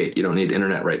knows that, hey, you don't need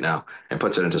internet right now, and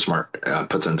puts it into smart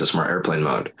airplane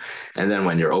mode. And then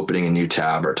when you're opening a new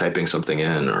tab or typing something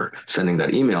in or sending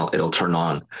that email, it'll turn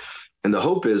on. And the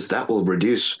hope is that will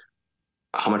reduce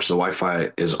how much the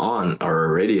Wi-Fi is on or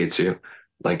irradiates you,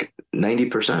 like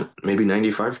 90%, maybe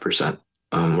 95%.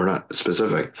 We're not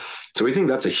specific. So we think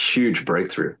that's a huge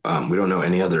breakthrough. We don't know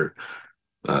any other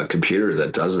computer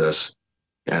that does this.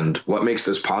 And what makes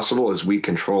this possible is we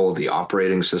control the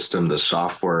operating system, the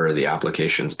software, the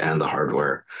applications, and the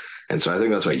hardware. And so I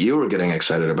think that's what you were getting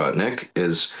excited about, Nick,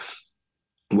 is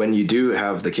when you do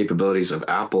have the capabilities of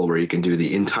Apple, where you can do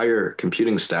the entire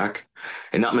computing stack,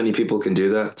 and not many people can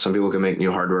do that. Some people can make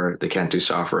new hardware, they can't do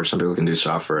software. Some people can do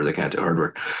software, they can't do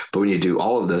hardware. But when you do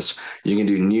all of this, you can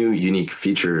do new, unique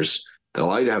features that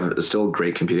allow you to have a still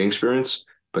great computing experience,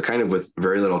 but kind of with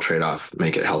very little trade-off,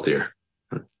 make it healthier.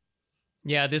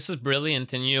 Yeah, this is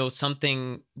brilliant, and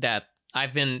something that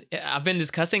I've been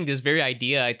discussing this very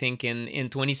idea, I think, in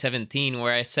 2017,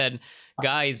 where I said,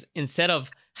 guys, instead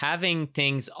of having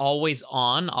things always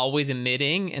on, always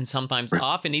emitting, and sometimes Right.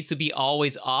 off, it needs to be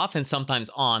always off and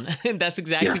sometimes on. And that's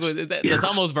exactly Yes. that's Yes.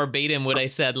 almost verbatim what I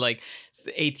said like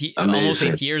almost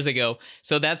Amazing. 8 years ago.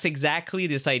 So that's exactly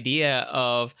this idea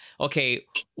of, okay,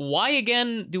 why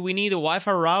again do we need a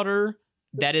Wi-Fi router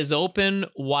that is open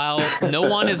while no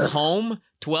one is home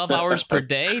 12 hours per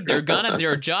day? They're gone at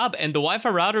their job, and the Wi-Fi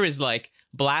router is like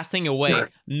blasting away. Right.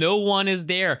 No one is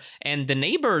there. And the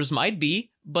neighbors might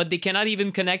be, but they cannot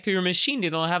even connect to your machine. They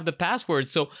don't have the password.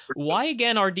 So why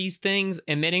again are these things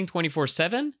emitting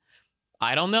 24/7?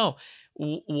 I don't know.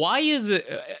 Why is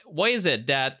it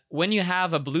that when you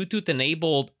have a Bluetooth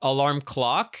enabled alarm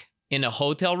clock in a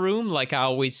hotel room, like I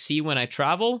always see when I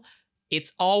travel,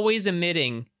 it's always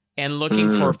emitting and looking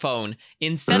for a Mm, phone,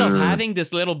 instead of mm, having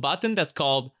this little button that's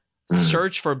called mm.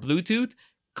 search for Bluetooth,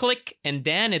 click, and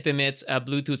then it emits a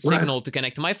Bluetooth Right. signal to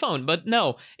connect to my phone? But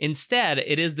no, instead,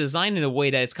 it is designed in a way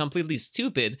that is completely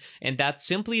stupid, and that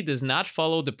simply does not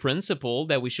follow the principle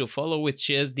that we should follow, which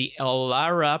is the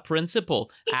LARA principle: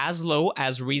 as low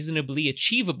as reasonably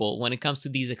achievable when it comes to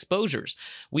these exposures.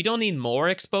 We don't need more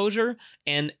exposure,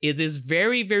 and it is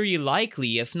very, very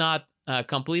likely, if not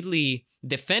completely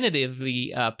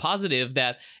definitively positive,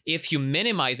 that if you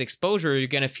minimize exposure, you're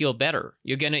gonna feel better.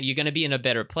 You're gonna be in a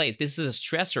better place. This is a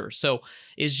stressor, so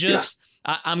it's Yes. just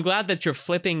I'm glad that you're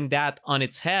flipping that on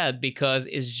its head, because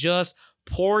it's just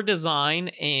poor design,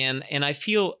 and I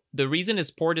feel the reason it's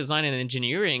poor design in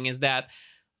engineering is that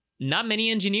not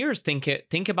many engineers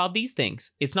think about these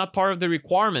things. It's not part of the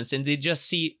requirements, and they just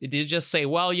say,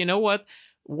 well, you know what,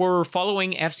 we're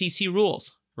following FCC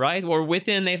rules, right? We're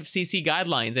within FCC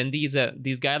guidelines, and these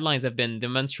guidelines have been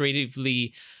demonstrated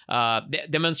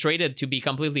to be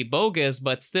completely bogus,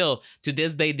 but still to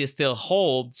this day they still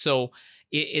hold. So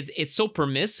it's so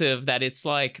permissive that it's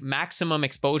like maximum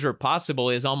exposure possible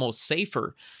is almost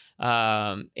safer.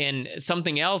 And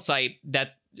something else that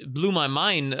blew my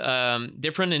mind,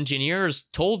 different engineers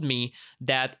told me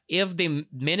that if they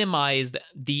minimized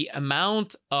the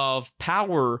amount of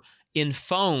power in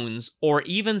phones or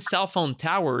even cell phone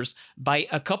towers by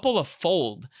a couple of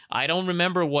fold, I don't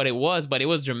remember what it was, but it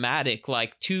was dramatic,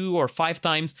 like 2 or 5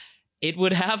 times, it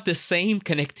would have the same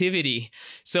connectivity.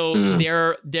 So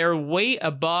Mm, they're way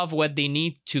above what they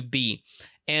need to be.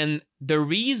 And the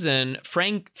reason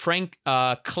Frank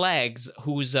Cleggs,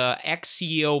 who's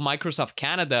ex-CEO Microsoft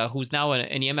Canada, who's now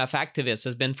an EMF activist,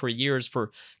 has been for years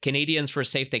for Canadians for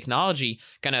Safe Technology,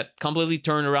 kind of completely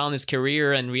turned around his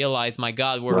career and realized, my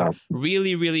God, we're wow.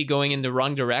 really, really going in the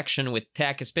wrong direction with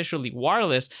tech, especially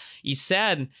wireless. He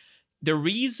said the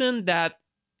reason that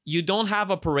you don't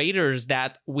have operators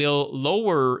that will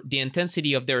lower the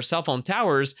intensity of their cell phone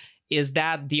towers is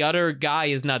that the other guy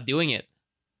is not doing it.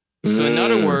 So in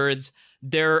other Mm, words,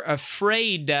 they're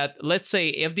afraid that, let's say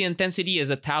if the intensity is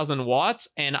 1,000 watts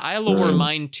and I lower mm,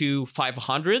 mine to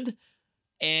 500,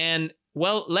 and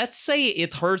well, let's say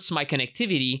it hurts my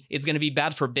connectivity, it's going to be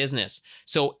bad for business.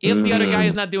 So if the other guy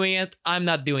is mm. not doing it, I'm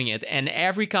not doing it. And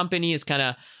every company is kind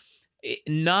of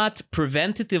not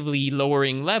preventatively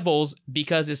lowering levels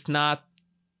because it's not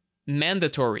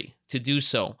mandatory to do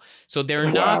so. So they're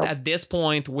not Wow. at this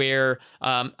point where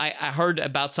I heard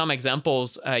about some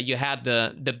examples. You had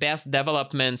the best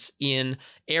developments in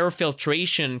air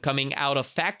filtration coming out of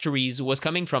factories was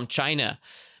coming from China,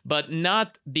 but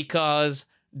not because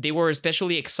they were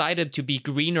especially excited to be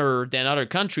greener than other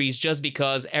countries, just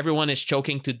because everyone is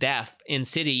choking to death in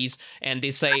cities and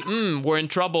they say, we're in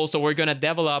trouble, so we're going to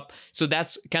develop. So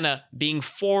that's kind of being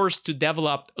forced to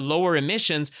develop lower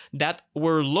emissions that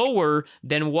were lower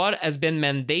than what has been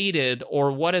mandated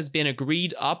or what has been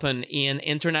agreed upon in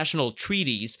international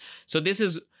treaties. So this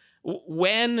is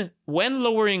when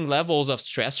lowering levels of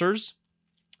stressors,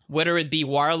 whether it be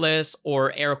wireless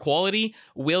or air quality,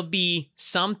 will be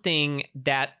something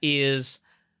that is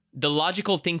the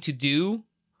logical thing to do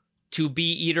to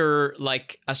be either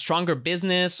like a stronger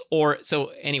business or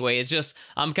so. Anyway, it's just,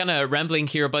 I'm kind of rambling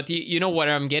here, but you know what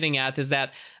I'm getting at is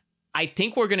that I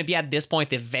think we're going to be at this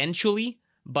point eventually,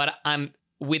 but I'm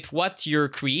with what you're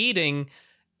creating,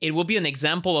 it will be an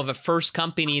example of a first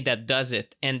company that does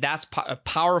it. And that's a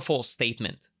powerful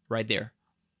statement right there.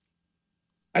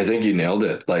 I think you nailed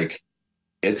it. Like,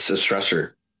 it's a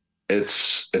stressor.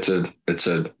 It's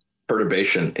a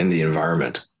perturbation in the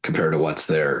environment compared to what's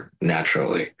there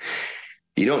naturally.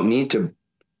 You don't need to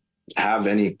have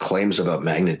any claims about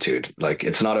magnitude. Like,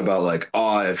 it's not about like,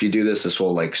 oh, if you do this, this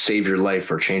will like save your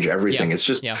life or change Yeah. everything. It's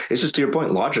just Yeah. it's just to your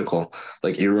point, logical.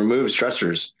 Like, you remove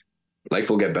stressors, life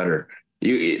will get better.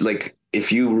 You like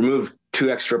if you remove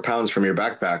 2 extra pounds from your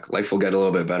backpack, life will get a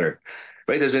little bit better.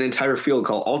 Right? There's an entire field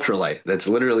called ultralight that's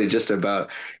literally just about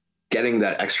getting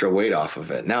that extra weight off of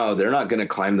it. Now, they're not going to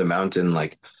climb the mountain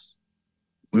like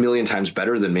a million times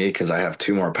better than me because I have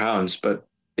 2 more pounds, but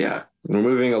yeah,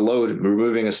 removing a load,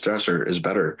 removing a stressor is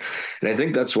better. And I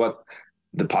think that's what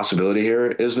the possibility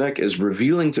here is, Nick, is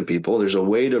revealing to people there's a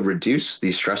way to reduce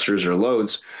these stressors or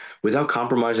loads without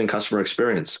compromising customer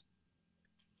experience.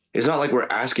 It's not like we're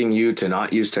asking you to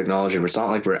not use technology. It's not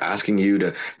like we're asking you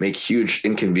to make huge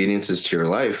inconveniences to your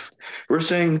life. We're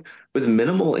saying with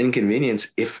minimal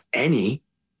inconvenience, if any,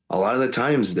 a lot of the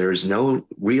times there's no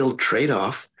real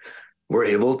trade-off. We're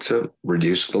able to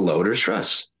reduce the load or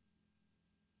stress.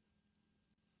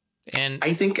 And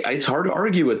I think it's hard to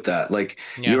argue with that. Like,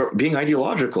 yeah. you're being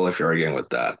ideological if you're arguing with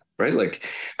that, right? Like,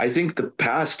 I think the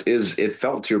past is, it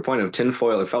felt, to your point of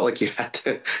tinfoil, it felt like you had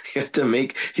to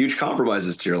make huge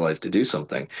compromises to your life to do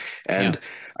something. Yeah. And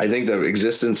I think the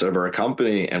existence of our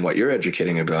company and what you're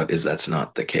educating about is that's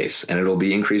not the case. And it'll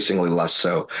be increasingly less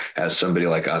so as somebody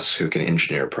like us who can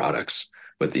engineer products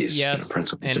with these, Yes.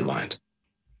 principles in mind.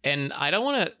 And I don't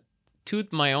want to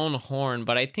toot my own horn,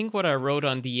 but I think what I wrote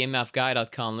on the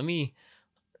emfguy.com, let me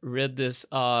read this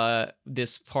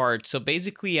part. So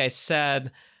basically I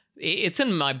said, it's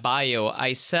in my bio.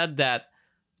 I said that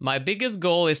my biggest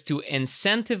goal is to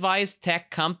incentivize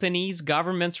tech companies,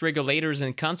 governments, regulators,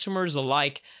 and consumers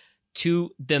alike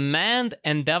to demand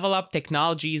and develop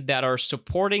technologies that are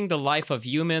supporting the life of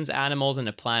humans, animals, and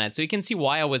the planet. So you can see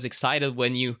why I was excited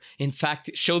when you, in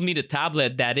fact, showed me the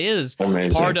tablet that is part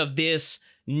Amazing. of this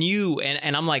new.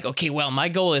 And I'm like, okay, well, my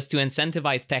goal is to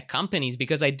incentivize tech companies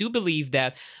because I do believe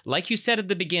that, like you said at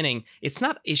the beginning,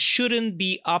 it shouldn't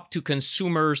be up to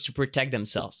consumers to protect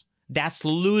themselves. That's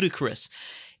ludicrous.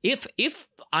 If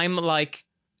I'm like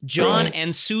John Brilliant.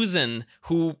 and Susan,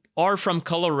 who are from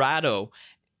Colorado,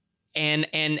 and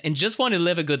just want to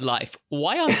live a good life,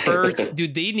 why on earth do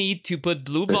they need to put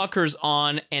blue blockers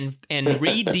on and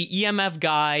read the EMF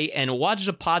guy and watch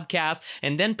the podcast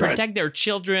and then Right. protect their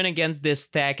children against this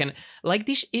tech? And like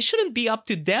this, it shouldn't be up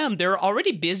to them. They're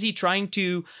already busy trying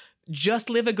to just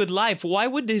live a good life. Why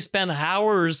would they spend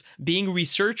hours being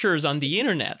researchers on the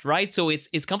internet, right? So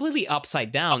it's completely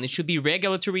upside down. It should be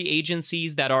regulatory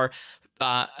agencies that are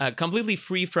completely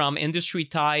free from industry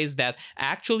ties that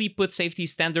actually put safety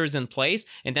standards in place.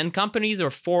 And then companies are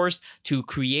forced to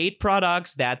create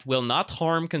products that will not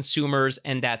harm consumers.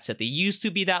 And that's it. It used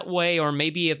to be that way, or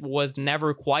maybe it was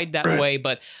never quite that Right. way.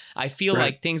 But I feel Right.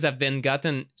 like things have been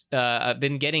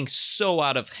getting so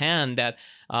out of hand that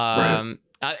Right.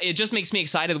 it just makes me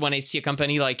excited when I see a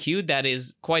company like you that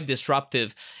is quite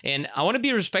disruptive. And I want to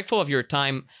be respectful of your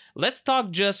time. Let's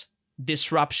talk just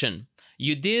disruption.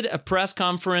 You did a press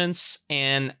conference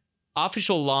and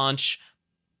official launch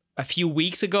a few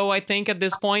weeks ago, I think, at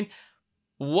this point.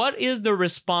 What is the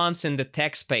response in the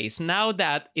tech space now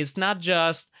that it's not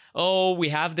just, oh, we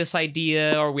have this idea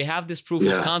or we have this proof of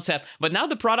Yeah. concept, but now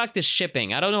the product is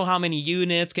shipping? I don't know how many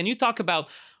units. Can you talk about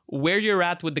where you're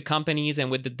at with the companies and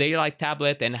with the Daylight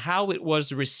tablet and how it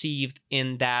was received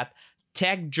in that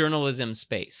tech journalism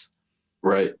space?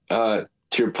 Right.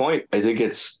 To your point, I think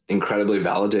it's incredibly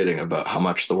validating about how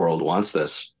much the world wants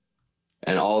this.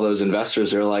 And all those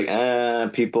investors are like,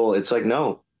 people, it's like,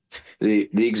 no.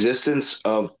 The existence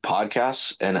of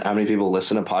podcasts and how many people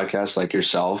listen to podcasts like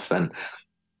yourself and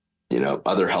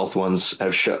other health ones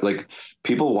have shut like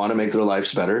people want to make their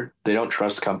lives better. They don't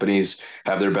trust companies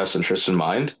have their best interests in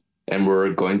mind. And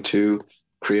we're going to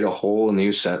create a whole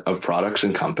new set of products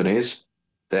and companies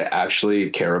that actually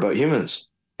care about humans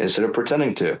instead of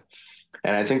pretending to.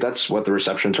 And I think that's what the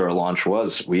reception to our launch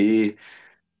was. We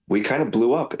kind of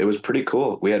blew up. It was pretty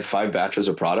cool. We had 5 batches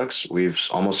of products. We've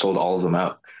almost sold all of them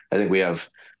out. I think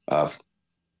uh,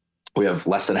 we have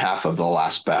less than half of the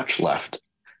last batch left,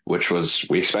 which was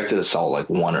we expected to sell like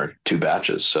 1 or 2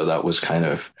 batches. So that was kind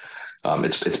of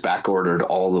it's back ordered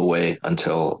all the way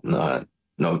until no,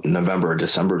 November or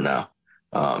December now.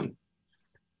 Um,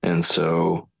 and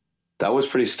so that was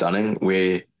pretty stunning.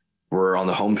 We were on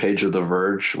the homepage of The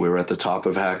Verge. We were at the top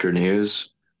of Hacker News.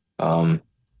 Um,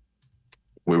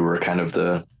 we were kind of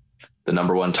the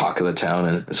number one talk of the town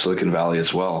in Silicon Valley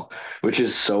as well, which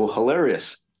is so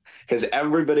hilarious because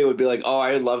everybody would be like, "Oh,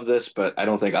 I love this," but I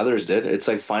don't think others did. It's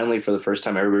like finally for the first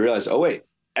time, everybody realized, "Oh, wait,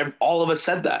 all of us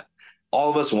said that. All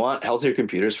of us want healthier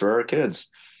computers for our kids."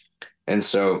 And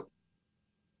so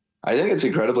I think it's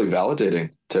incredibly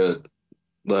validating to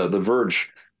the Verge,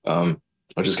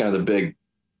 which is kind of the big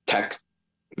tech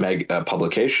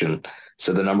publication.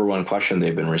 So the number one question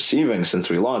they've been receiving since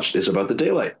we launched is about the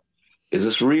daylight. Is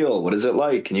this real? What is it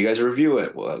like? Can you guys review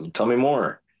it? Well, tell me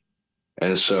more.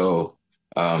 And so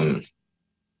um,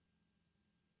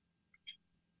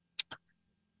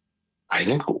 I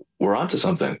think we're onto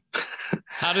something.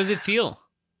 How does it feel?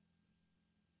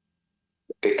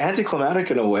 Anticlimactic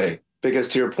in a way, because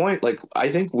to your point, like I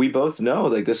think we both know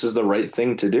like this is the right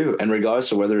thing to do. And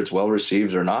regardless of whether it's well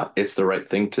received or not, it's the right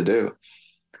thing to do.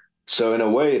 So in a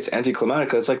way, it's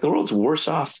anticlimactic. It's like the world's worse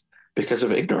off because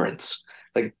of ignorance.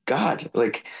 Like God,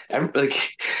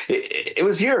 it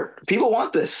was here. People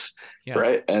want this, Yeah.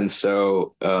 right? And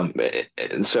so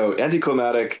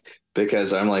anticlimactic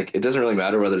because I'm like, it doesn't really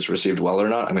matter whether it's received well or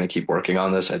not. I'm going to keep working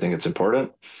on this. I think it's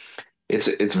important. It's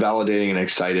validating and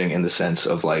exciting in the sense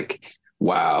of like,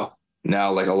 wow,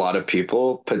 now like a lot of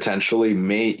people potentially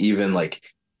may even like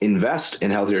invest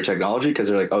in healthier technology because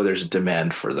they're like, oh, there's a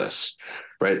demand for this,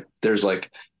 right? There's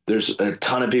a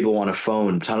ton of people want a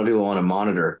phone, a ton of people want a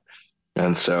monitor.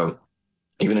 And so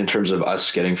even in terms of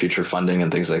us getting future funding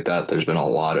and things like that, there's been a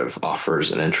lot of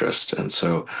offers and interest. And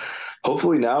so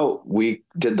hopefully now we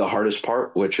did the hardest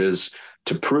part, which is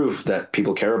to prove that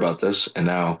people care about this. And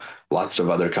now lots of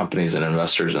other companies and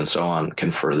investors and so on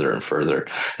can further and further.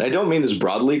 And I don't mean this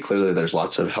broadly. Clearly, there's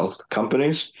lots of health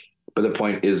companies. But the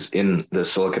point is in the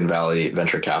Silicon Valley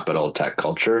venture capital tech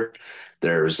culture,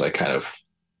 there's like kind of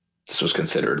this was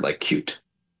considered like cute.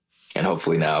 And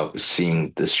hopefully now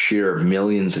seeing this sheer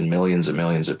millions and millions and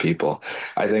millions of people,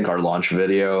 I think our launch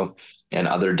video and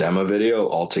other demo video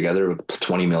altogether with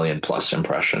 20 million plus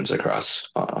impressions across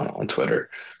on Twitter.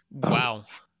 Um, Wow.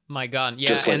 My God. Yeah.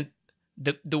 just like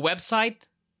And the website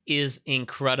is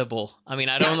incredible. I mean,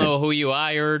 I don't know who you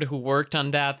hired, who worked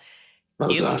on that. that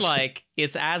was It's awesome. like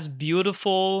it's as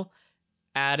beautiful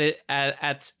at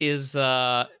is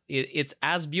it's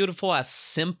as beautiful as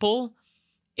simple,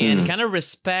 and Mm, kind of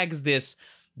respects this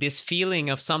feeling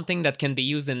of something that can be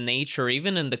used in nature,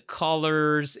 even in the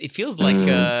colors. It feels like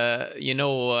mm,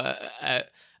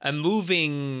 a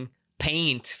moving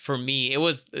paint for me.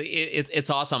 It's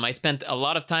awesome. I spent a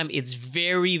lot of time. It's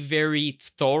very, very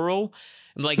thorough.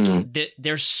 Like mm.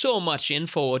 there's so much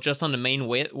info just on the main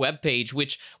web page,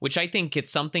 which I think it's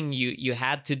something you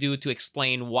had to do to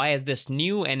explain why is this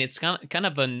new, and it's kind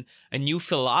of a new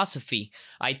philosophy.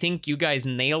 I think you guys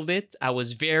nailed it. I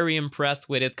was very impressed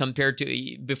with it compared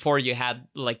to before you had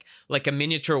like a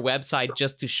miniature website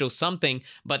just to show something,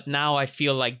 but now I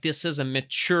feel like this is a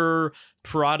mature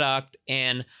product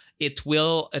and it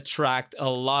will attract a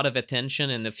lot of attention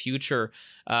in the future.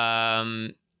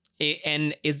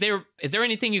 And is there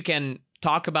anything you can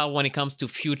talk about when it comes to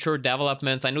future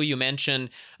developments? I know you mentioned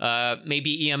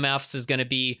maybe EMFs is going to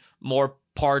be more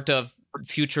part of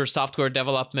future software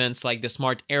developments like the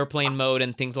smart airplane mode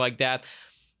and things like that.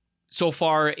 So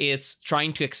far, it's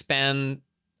trying to expand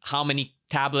how many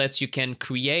tablets you can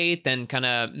create and kind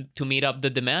of to meet up the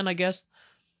demand, I guess.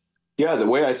 Yeah, the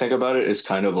way I think about it is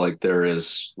kind of like there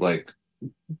is like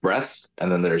breadth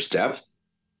and then there's depth.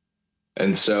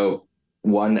 And so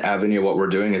one avenue of what we're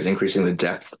doing is increasing the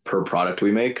depth per product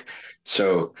we make.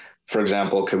 So, for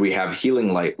example, could we have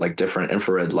healing light, like different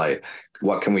infrared light?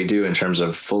 What can we do in terms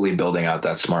of fully building out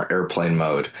that smart airplane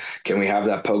mode? Can we have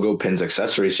that pogo pins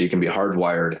accessory so you can be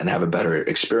hardwired and have a better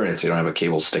experience? You don't have a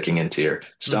cable sticking into your Hmm.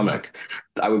 stomach.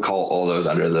 I would call all those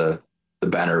under the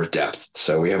banner of depth.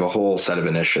 So we have a whole set of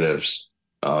initiatives,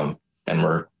 and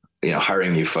we're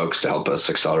hiring new folks to help us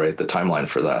accelerate the timeline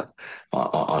for that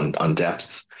on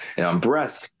depth and on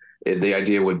breadth. The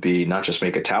idea would be not just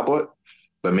make a tablet,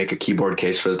 but make a keyboard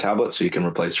case for the tablet so you can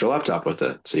replace your laptop with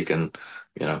it. So you can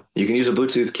use a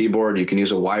Bluetooth keyboard, you can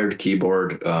use a wired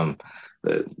keyboard.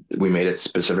 We made it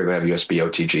specifically have USB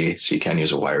OTG, so you can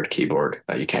use a wired keyboard.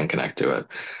 You can connect to it,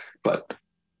 but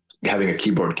having a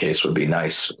keyboard case would be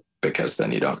nice because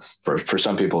then you don't for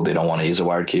some people they don't want to use a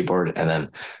wired keyboard and then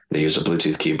they use a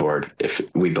Bluetooth keyboard. If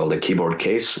we build a keyboard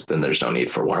case, then there's no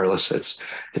need for wireless.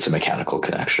 It's a mechanical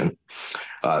connection.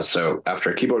 So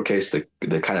after a keyboard case, the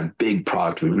kind of big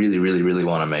product we really, really, really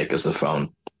want to make is the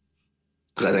phone.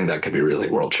 Because I think that could be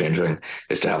really world changing,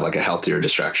 is to have like a healthier,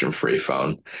 distraction free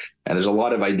phone. And there's a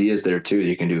lot of ideas there too.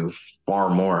 You can do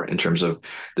far more in terms of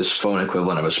this phone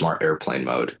equivalent of a smart airplane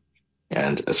mode.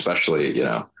 And especially,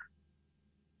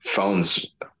 phones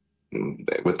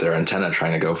with their antenna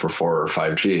trying to go for 4 or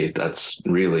 5G, that's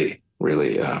really,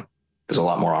 really, there's a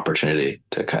lot more opportunity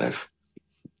to kind of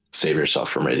save yourself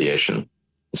from radiation.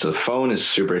 So the phone is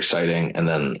super exciting. And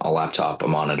then a laptop, a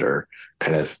monitor,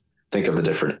 kind of think of the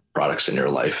different products in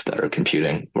your life that are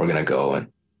computing. We're going to go and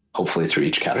hopefully through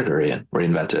each category and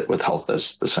reinvent it with health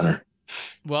as the center.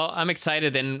 Well, I'm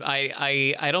excited, and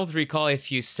I don't recall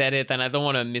if you said it, and I don't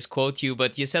want to misquote you,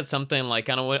 but you said something like,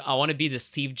 I want to be the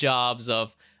Steve Jobs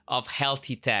of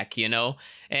healthy tech,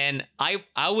 and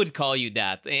I would call you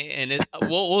that, and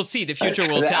we'll see. The future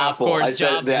will The tell. Of Apple, course, I said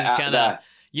Jobs is kind of, that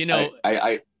you know,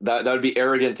 that would be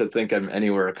arrogant to think I'm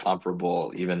anywhere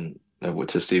comparable even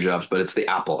to Steve Jobs, but it's the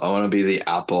Apple. I want to be the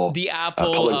Apple, the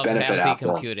Apple public of benefit healthy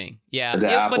Apple, computing. Yeah, the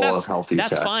but Apple of that's healthy that's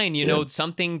tech. fine. Yeah.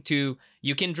 Something to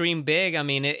you can dream big. I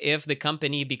mean, if the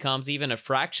company becomes even a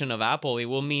fraction of Apple, it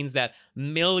will means that Right.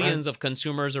 millions of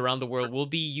consumers around the world will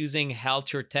be using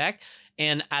healthier tech.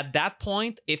 And at that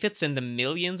point, if it's in the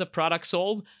millions of products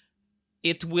sold,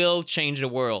 it will change the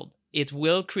world. It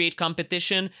will create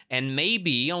competition, and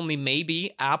maybe, only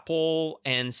maybe, Apple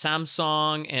and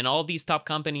Samsung and all these top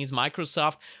companies,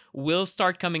 Microsoft, will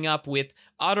start coming up with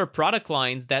other product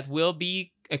lines that will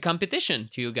be a competition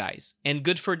to you guys. And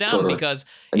good for them, Totally. because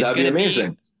And it's that'd be going to be,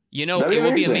 amazing. That'd be it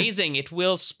will be amazing. amazing. It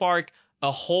will spark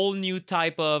a whole new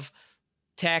type of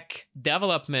tech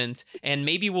development, and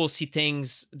maybe we'll see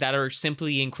things that are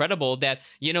simply incredible, that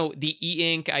the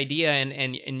e-ink idea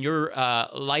and your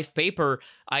life paper.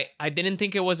 I didn't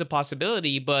think it was a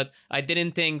possibility, but I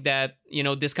didn't think that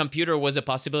this computer was a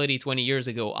possibility 20 years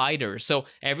ago either. So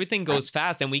everything goes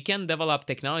fast, and we can develop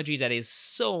technology that is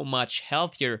so much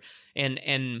healthier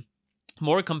and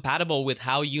more compatible with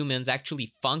how humans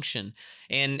actually function.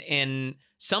 And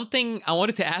something I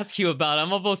wanted to ask you about,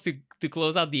 I'm supposed to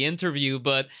close out the interview,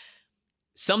 but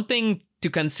something to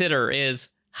consider is,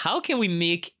 how can we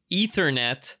make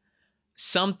Ethernet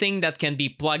something that can be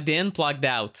plugged in, plugged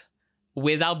out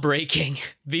without breaking?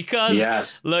 Because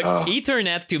Yes. look, Oh,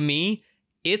 Ethernet to me,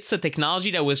 it's a technology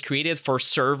that was created for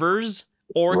servers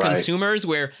or right. consumers,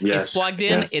 where it's Yes. plugged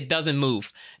in, Yes. it doesn't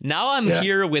move. Now I'm Yeah.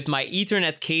 here with my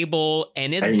Ethernet cable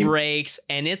and it And you, breaks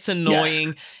and it's yes. annoying.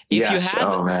 If you Yes. had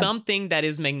Oh man. something that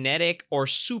is magnetic or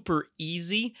super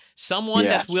easy, someone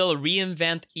that Yes. will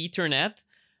reinvent Ethernet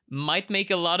might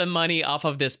make a lot of money off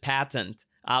of this patent.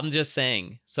 I'm just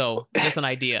saying. So, just an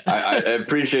idea. I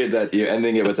appreciate that you're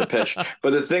ending it with a pitch.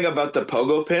 But the thing about the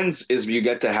pogo pins is you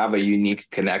get to have a unique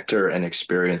connector and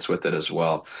experience with it as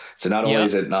well. So not only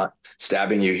is Yep. it not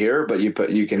stabbing you here, but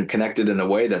you can connect it in a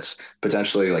way that's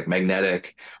potentially like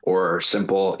magnetic or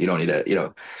simple. You don't need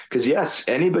because yes,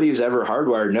 anybody who's ever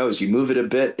hardwired knows you move it a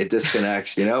bit, it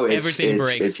disconnects. Everything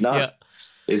breaks. Yeah.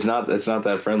 It's not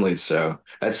that friendly. So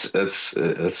that's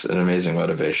an amazing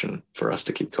motivation for us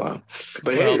to keep going.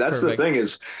 But hey, Well, that's the perfect. thing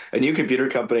is a new computer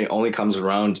company only comes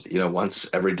around, once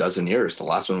every dozen years. The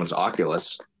last one was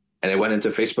Oculus, and it went into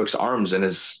Facebook's arms and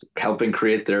is helping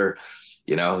create their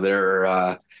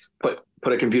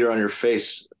put a computer on your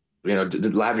face,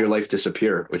 have your life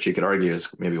disappear, which you could argue is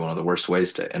maybe one of the worst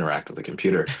ways to interact with a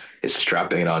computer is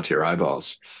strapping it onto your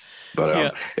eyeballs. But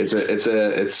Yeah.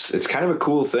 it's kind of a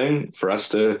cool thing for us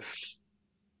to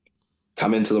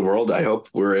come into the world, I hope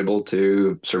we're able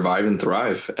to survive and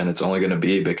thrive. And it's only going to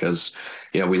be because,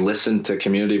 we listen to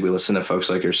community, we listen to folks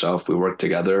like yourself, we work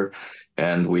together,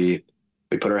 and we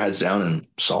put our heads down and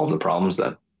solve the problems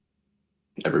that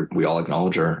we all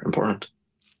acknowledge are important.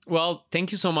 Well,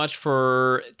 thank you so much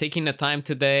for taking the time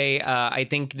today. I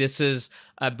think this is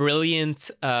a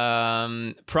brilliant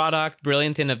product,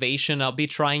 brilliant innovation. I'll be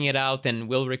trying it out and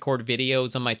we'll record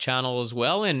videos on my channel as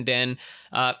well. And then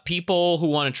people who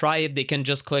want to try it, they can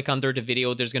just click under the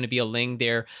video. There's going to be a link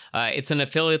there. It's an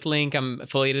affiliate link. I'm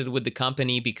affiliated with the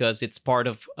company because it's part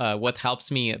of what helps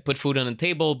me put food on the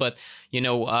table. But,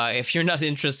 if you're not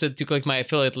interested to click my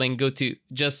affiliate link, go to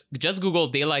just Google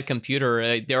Daylight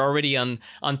Computer. They're already on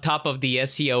top of the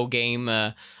SEO game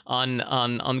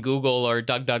on Google or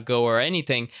DuckDuckGo or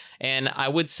anything. And I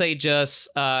would say just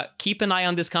keep an eye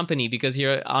on this company because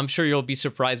I'm sure you'll be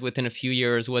surprised within a few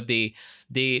years what they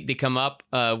come up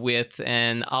with.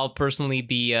 And I'll personally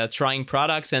be trying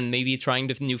products and maybe trying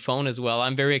the new phone as well.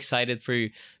 I'm very excited for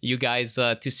you guys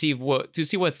to see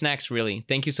what's next. Really,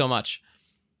 thank you so much.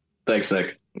 Thanks,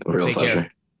 Nick. A real Take pleasure.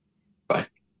 care. Bye.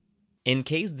 In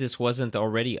case this wasn't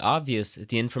already obvious,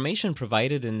 the information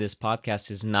provided in this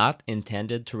podcast is not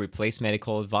intended to replace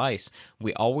medical advice.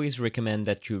 We always recommend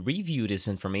that you review this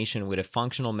information with a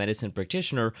functional medicine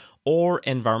practitioner or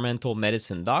environmental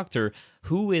medicine doctor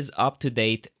who is up to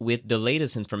date with the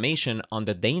latest information on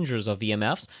the dangers of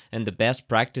EMFs and the best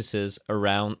practices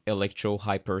around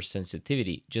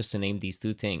electro-hypersensitivity, just to name these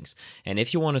two things. And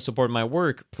if you want to support my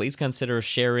work, please consider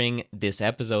sharing this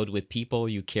episode with people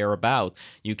you care about.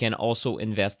 You can also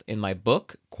invest in my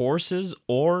book, courses,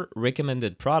 or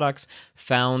recommended products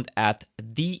found at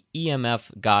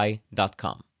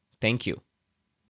theemfguy.com. Thank you.